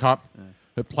deserves a cup,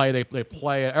 they play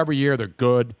it every year. They're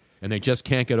good, and they just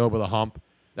can't get over the hump.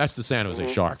 That's the San Jose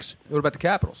Sharks. What about the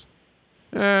Capitals?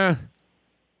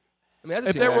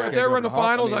 If they were in the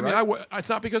finals, it's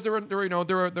not because they're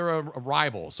a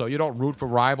rival, so you don't root for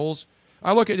rivals.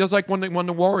 I look at it just like when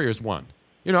the Warriors won.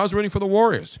 I was rooting for the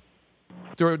Warriors.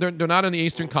 They're not in the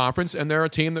Eastern Conference, and they're a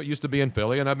team that used to be in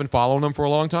Philly, and I've been following them for a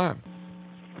long time.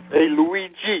 Hey,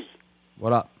 Luigi.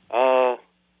 What up?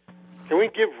 Can we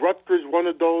give Rutgers one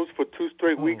of those for 2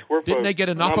 straight weeks worth? Didn't they get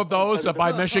enough of those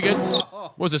by Michigan?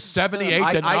 Was it 78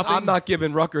 to nothing? I'm not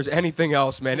giving Rutgers anything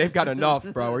else, man. They've got enough,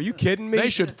 bro. Are you kidding me? They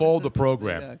should fold the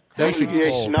program. They should get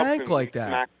spanked like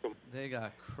that. They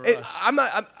got crushed.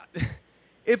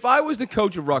 If I was the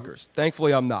coach of Rutgers,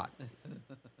 thankfully I'm not.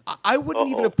 I wouldn't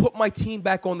even have put my team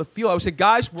back on the field. I would say,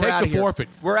 guys, we're out of here. Take the forfeit.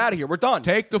 We're out of here. We're done.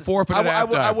 Take the forfeit at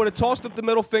halftime. I would have tossed up the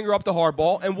middle finger up to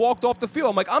Harbaugh and walked off the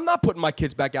field. I'm like, I'm not putting my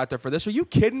kids back out there for this. Are you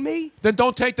kidding me? Then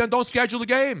don't schedule the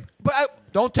game. But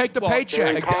don't take the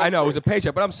paycheck. I know it was a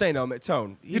paycheck, but I'm saying,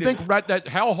 Tone. You think that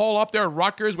hellhole up there in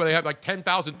Rutgers, where they have like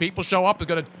 10,000 people show up, is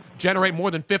going to generate more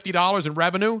than $50 in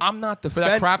revenue? I'm not for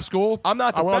that crap school. I'm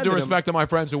not. I want to do respect to my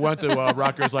friends who went to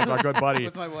Rutgers, like our good buddy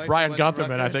Brian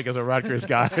Guntherman. I think is a Rutgers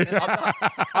guy.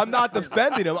 I'm not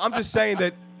defending him. I'm just saying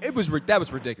that that was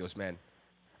ridiculous, man.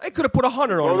 They could have put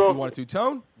 100 on it if you wanted to,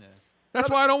 Tone. Yeah. That's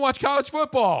why I don't watch college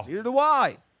football. Neither do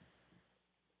I.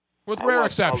 With rare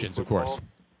exceptions, of course.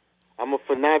 I'm a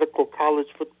fanatical college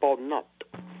football nut.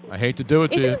 I hate to do it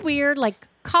to you. Isn't it weird? Like,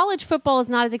 college football is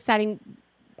not as exciting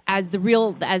as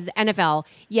NFL,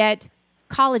 yet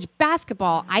college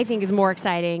basketball, I think, is more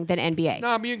exciting than NBA. No,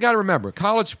 I mean, you got to remember,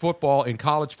 college football in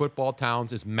college football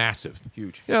towns is massive.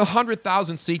 Huge.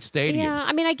 100,000 seat stadiums. Yeah,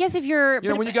 I mean, I guess if you're...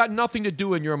 when you got nothing to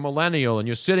do and you're a millennial and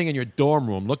you're sitting in your dorm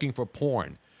room looking for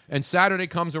porn, and Saturday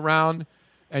comes around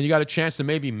and you got a chance to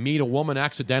maybe meet a woman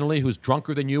accidentally who's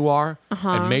drunker than you are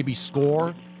and maybe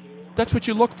score, that's what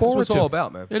you look forward to. That's what it's all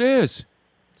about, man. It is.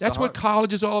 That's what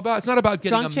college is all about. It's not about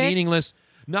getting Drunk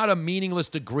a meaningless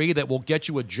degree that will get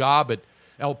you a job at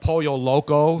El Pollo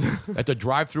Loco at the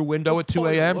drive-through window at 2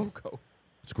 a.m.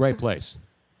 It's a great place.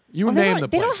 You name the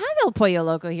place. They don't have El Pollo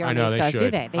Loco here on the East Coast,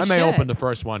 do they? I may open the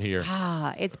first one here.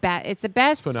 It's bad. It's the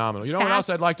best. Phenomenal. You know what else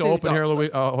I'd like to open here,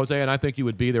 Jose, and I think you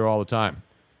would be there all the time?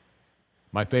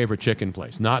 My favorite chicken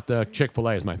place. Not the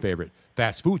Chick-fil-A is my favorite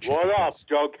fast food chicken What up,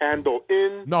 Jug Handle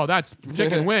in? No, that's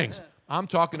chicken wings. I'm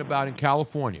talking about in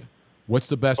California. What's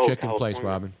the best chicken place,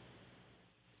 Robin?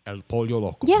 El Pollo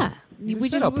Loco. Yeah. We were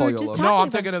just talking No, I'm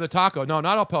about- thinking of the taco. No,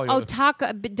 not El Pollo. Oh,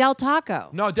 Del Taco.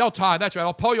 No, Del Taco. That's right.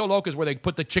 El Pollo Loco is where they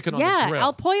put the chicken on Yeah, the grill.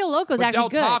 El Pollo Loco is But actually Del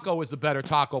good. Taco is the better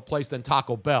taco place than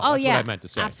Taco Bell. Oh, That's yeah. what I meant to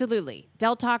say. Absolutely.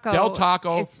 Del Taco. Del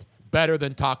Taco is better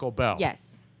than Taco Bell.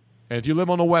 Yes. And if you live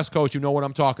on the West Coast, you know what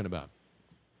I'm talking about.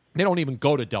 They don't even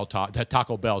go to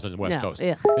Taco Bell's on the West No, Coast.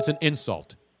 ugh. It's an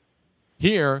insult.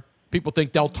 Here, people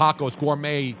think Del Taco is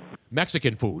gourmet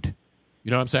Mexican food.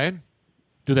 You know what I'm saying?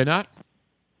 Do they not?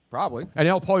 Probably. And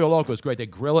El Pollo Loco is great. They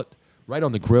grill it right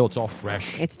on the grill. It's all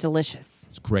fresh. It's delicious.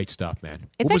 It's great stuff, man.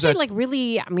 It's What was actually that? like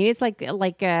really. I mean, it's like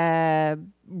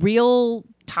real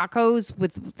tacos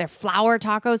with their flour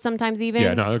tacos. Sometimes even.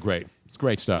 Yeah, no, they're great. It's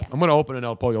great stuff. I'm going to open an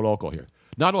El Pollo Loco here.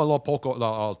 Not El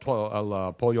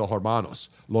Pollo Hermanos.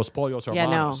 Los Pollos Hermanos. Yeah,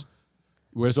 no.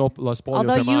 Where's Los Pollos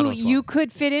Although Hermanos you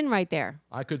could fit in right there.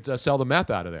 I could sell the meth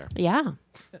out of there. Yeah.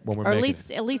 When we're Or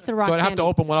making at least the rock. So I'd have to candy.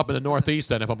 open one up in the Northeast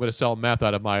then if I'm going to sell meth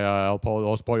out of my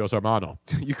Los Pollos Hermano.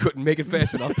 You couldn't make it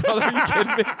fast enough, brother. Are you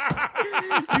kidding me?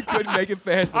 You couldn't make it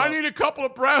fast enough. I need a couple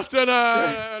of breasts and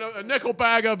a nickel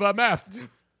bag of meth.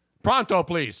 Pronto,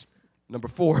 please. Number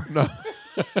 4. No.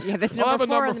 Yeah, that's I'll have number a 4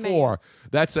 number on the menu. 4.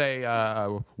 That's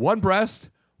a one breast,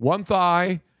 one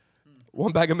thigh,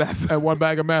 one bag of meth, and one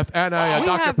bag of meth, and a We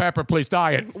Dr. have- Pepper, please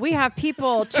diet. We have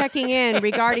people checking in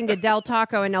regarding the Del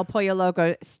Taco and El Pollo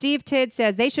Loco. Steve Tidd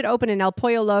says they should open an El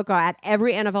Pollo Loco at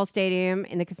every NFL stadium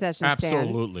in the concession stands.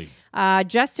 Absolutely.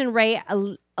 Justin Ray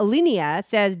Alinea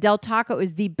says Del Taco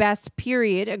is the best,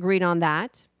 period. Agreed on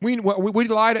that. We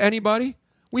lie to anybody?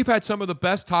 We've had some of the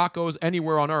best tacos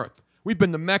anywhere on earth. We've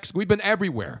been to Mexico. We've been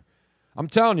everywhere. I'm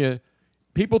telling you,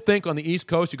 people think on the East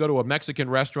Coast you go to a Mexican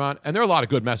restaurant, and there are a lot of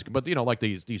good Mexican, but like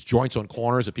these joints on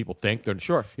corners that people think they're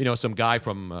sure. Some guy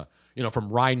from from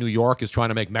Rye, New York, is trying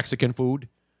to make Mexican food,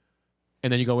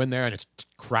 and then you go in there and it's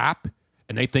crap,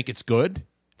 and they think it's good.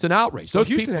 It's an outrage. So Those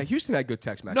Houston people, had good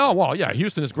Tex-Mex. No, well, yeah,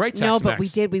 Houston is great No,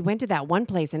 Tex-Mex. but we went to that one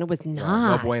place and it was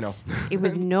not. no bueno. It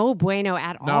was no bueno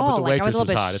at No, all. but the Like, I waitress was a little was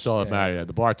bit hot. It's all that mattered.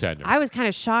 The bartender. I was kind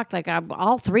of shocked. Like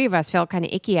all three of us felt kind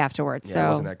of icky afterwards. Yeah, so it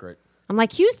wasn't that great. I'm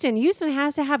like, Houston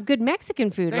has to have good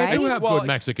Mexican food, They right? do have good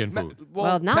Mexican food.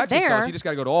 Well, not Texas there. does. You just got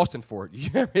to go to Austin for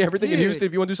it. Everything in Dude. Houston.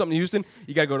 If you want to do something in Houston,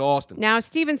 you got to go to Austin. Now,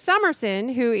 Steven Summerson,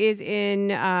 who is in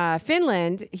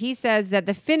Finland, he says that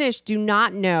the Finnish do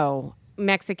not know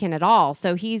Mexican at all.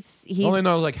 So he's Only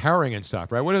knows like herring and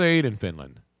stuff, right? What do they eat in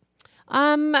Finland?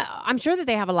 I'm sure that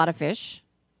they have a lot of fish.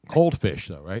 Cold fish,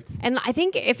 though, right? And I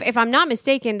think if I'm not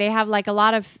mistaken, they have like a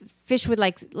lot of fish with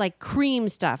like cream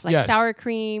stuff, like Yes. sour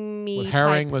creamy With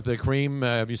herring, type. with the cream.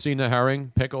 Have you seen the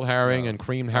herring? Pickled herring and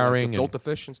cream herring. Like the gefilte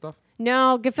fish and stuff.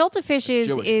 No, gefilte fish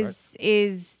Jewish,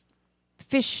 is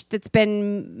fish that's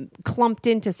been clumped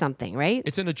into something, right?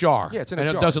 It's in a jar. Yeah, it's in a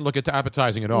and jar. it doesn't look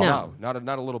appetizing at all. No. Not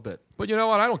a little bit. But you know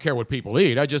what? I don't care what people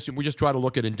eat. We just try to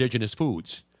look at indigenous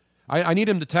foods. I need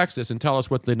him to text us and tell us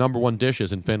what the number one dish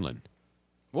is in Finland.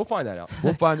 We'll find that out.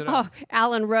 We'll find it out. Oh,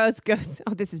 Alan Rose goes,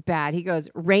 oh, this is bad. He goes,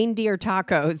 reindeer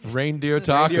tacos. Reindeer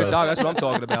tacos. Reindeer tacos, that's what I'm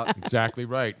talking about. Exactly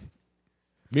right.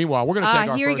 Meanwhile, we're going to take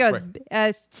our here he first goes.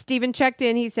 break. Stephen checked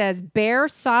in. He says bear,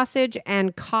 sausage,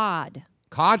 and cod.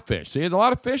 Codfish. See, there's a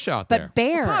lot of fish out there. But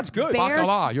bear. Cod's good. Bear-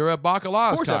 Bacala. You're a bacala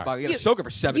Of course, guy. you got to soak it for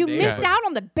 7 You days. missed out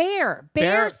on the bear.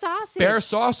 Bear sausage. Bear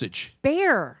sausage.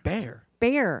 Bear.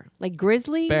 Bear. Like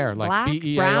grizzly. Bear. Like black,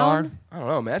 B-E-A-R. brown. I don't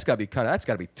know, man. That's got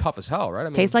to be tough as hell, right? I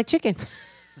mean, Tastes like chicken.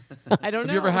 I don't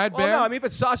know. Have you ever had well, bear? no, I mean, if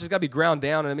it's sausage, it's got to be ground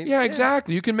down. And I mean, Yeah,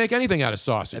 exactly. You can make anything out of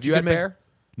sausage. Have you had can make- bear?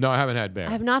 No, I haven't had bear.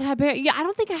 I have not had bear. Yeah, I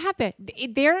don't think I have bear.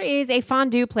 There is a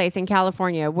fondue place in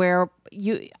California where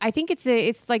I think it's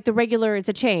like the regular. It's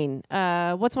a chain.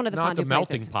 What's one of the Not fondue the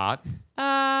melting places? pot.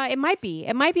 It might be.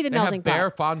 It might be the They melting have bear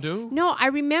pot. fondue. No, I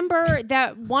remember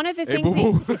that one of the Hey, things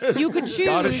boo-boo. that you could choose.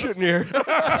 God is shooting here.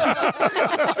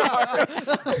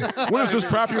 What is this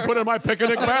crap you put in my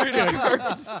picnic basket?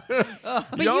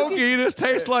 Yogi, this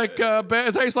tastes like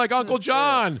it tastes like Uncle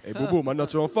John. Hey, boo boo, my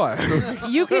nuts are on fire.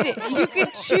 You could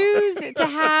choose to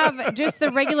have just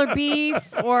the regular beef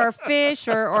or fish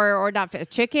or not fish,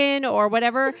 chicken or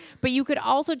whatever, but you could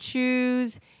also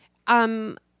choose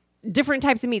different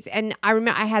types of meats. And I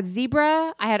remember I had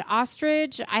zebra, I had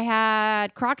ostrich, I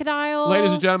had crocodile.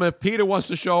 Ladies and gentlemen, if Peter wants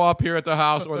to show up here at the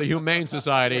house or the Humane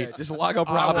Society, just lock up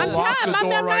Rob. I'm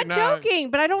not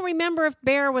joking, but I don't remember if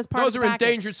bear was part of the package. Those are package.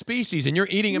 endangered species, and you're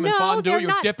eating them in fondue. You're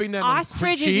not. dipping them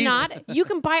ostrich in cheese. Is not. You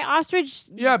can buy ostrich.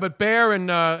 Yeah, but bear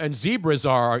and zebras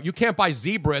are. You can't buy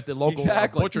zebra at the local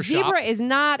butcher shop. Zebra is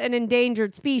not an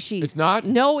endangered species. It's not?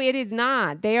 No, it is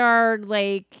not. They are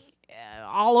like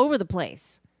all over the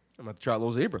place. I'm going to try a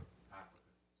little zebra.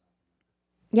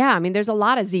 Yeah, I mean, there's a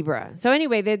lot of zebra. So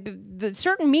anyway, the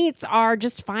certain meats are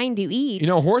just fine to eat. You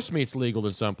know, horse meat's legal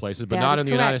in some places, but not in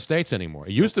the United States anymore.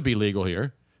 It used to be legal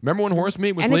here. Remember when horse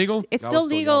meat was legal? It's still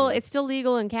legal. It's still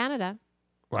legal in Canada.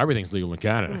 Well, everything's legal in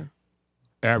Canada.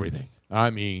 Everything. I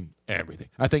mean, everything.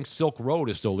 I think Silk Road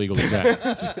is still legal in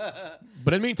Canada.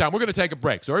 But in the meantime, we're going to take a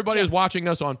break. So everybody is watching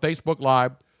us on Facebook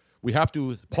Live. We have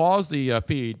to pause the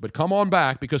feed, but come on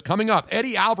back because coming up,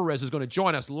 Eddie Alvarez is going to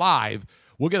join us live.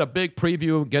 We'll get a big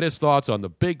preview, get his thoughts on the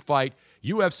big fight,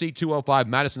 UFC 205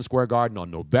 Madison Square Garden on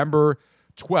November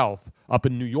 12th up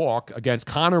in New York against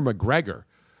Conor McGregor.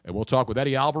 And we'll talk with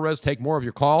Eddie Alvarez, take more of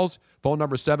your calls. Phone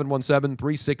number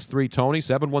 717-363-TONY,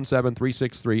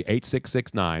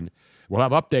 717-363-8669. We'll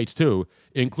have updates, too,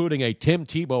 including a Tim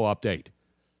Tebow update.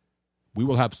 We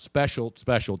will have special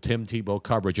Tim Tebow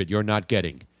coverage that you're not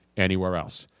getting anywhere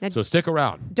else. Now, so stick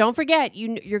around. Don't forget,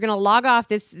 you're going to log off.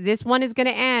 This one is going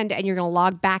to end, and you're going to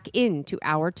log back into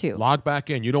hour 2. Log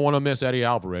back in. You don't want to miss Eddie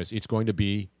Alvarez. It's going to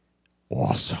be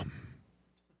awesome.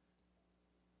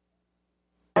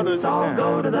 Let's all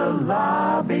go to the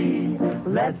lobby.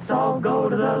 Let's all go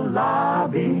to the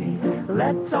lobby.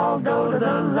 Let's all go to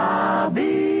the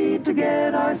lobby to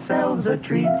get ourselves a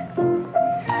treat.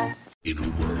 In a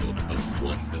world of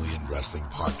 1 million wrestling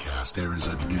podcasts, there is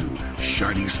a new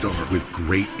shining star with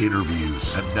great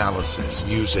interviews, analysis,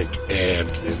 music, and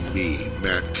me,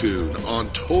 Matt Coon, on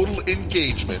total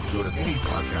engagement. Go to any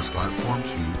podcast platform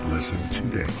to listen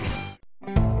today.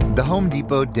 The Home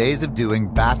Depot Days of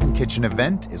Doing Bath and Kitchen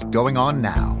event is going on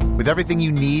now with everything you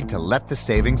need to let the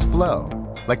savings flow.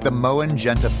 Like the Moen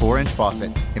Genta 4-inch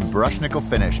faucet in brush nickel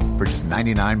finish for just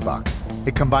 $99.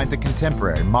 It combines a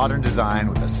contemporary modern design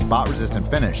with a spot-resistant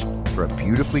finish for a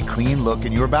beautifully clean look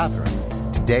in your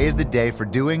bathroom. Today is the day for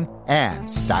doing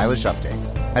and stylish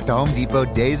updates at the Home Depot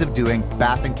Days of Doing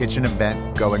Bath and Kitchen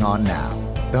event going on now.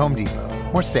 The Home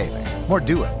Depot. More saving, more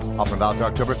doing. Offer valid through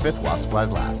October 5th while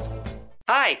supplies last.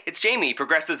 Hi, it's Jamie,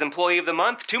 Progressive's Employee of the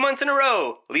Month, 2 months in a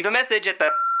row. Leave a message at the...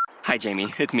 Hi,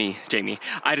 Jamie. It's me, Jamie.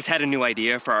 I just had a new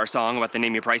idea for our song about the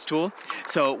Name Your Price tool.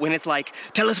 So when it's like,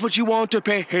 tell us what you want to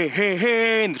pay, hey, hey,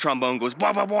 hey, and the trombone goes,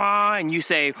 blah, blah, blah, and you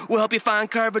say, we'll help you find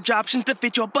coverage options to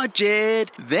fit your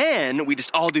budget. Then we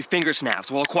just all do finger snaps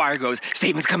while a choir goes,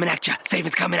 savings coming at ya,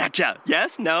 savings coming at ya.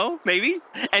 Yes? No? Maybe?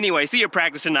 Anyway, see your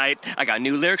practice tonight. I got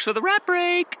new lyrics for the rap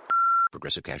break.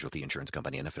 Progressive Casualty Insurance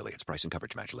Company and Affiliates. Price and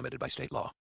coverage match limited by state law.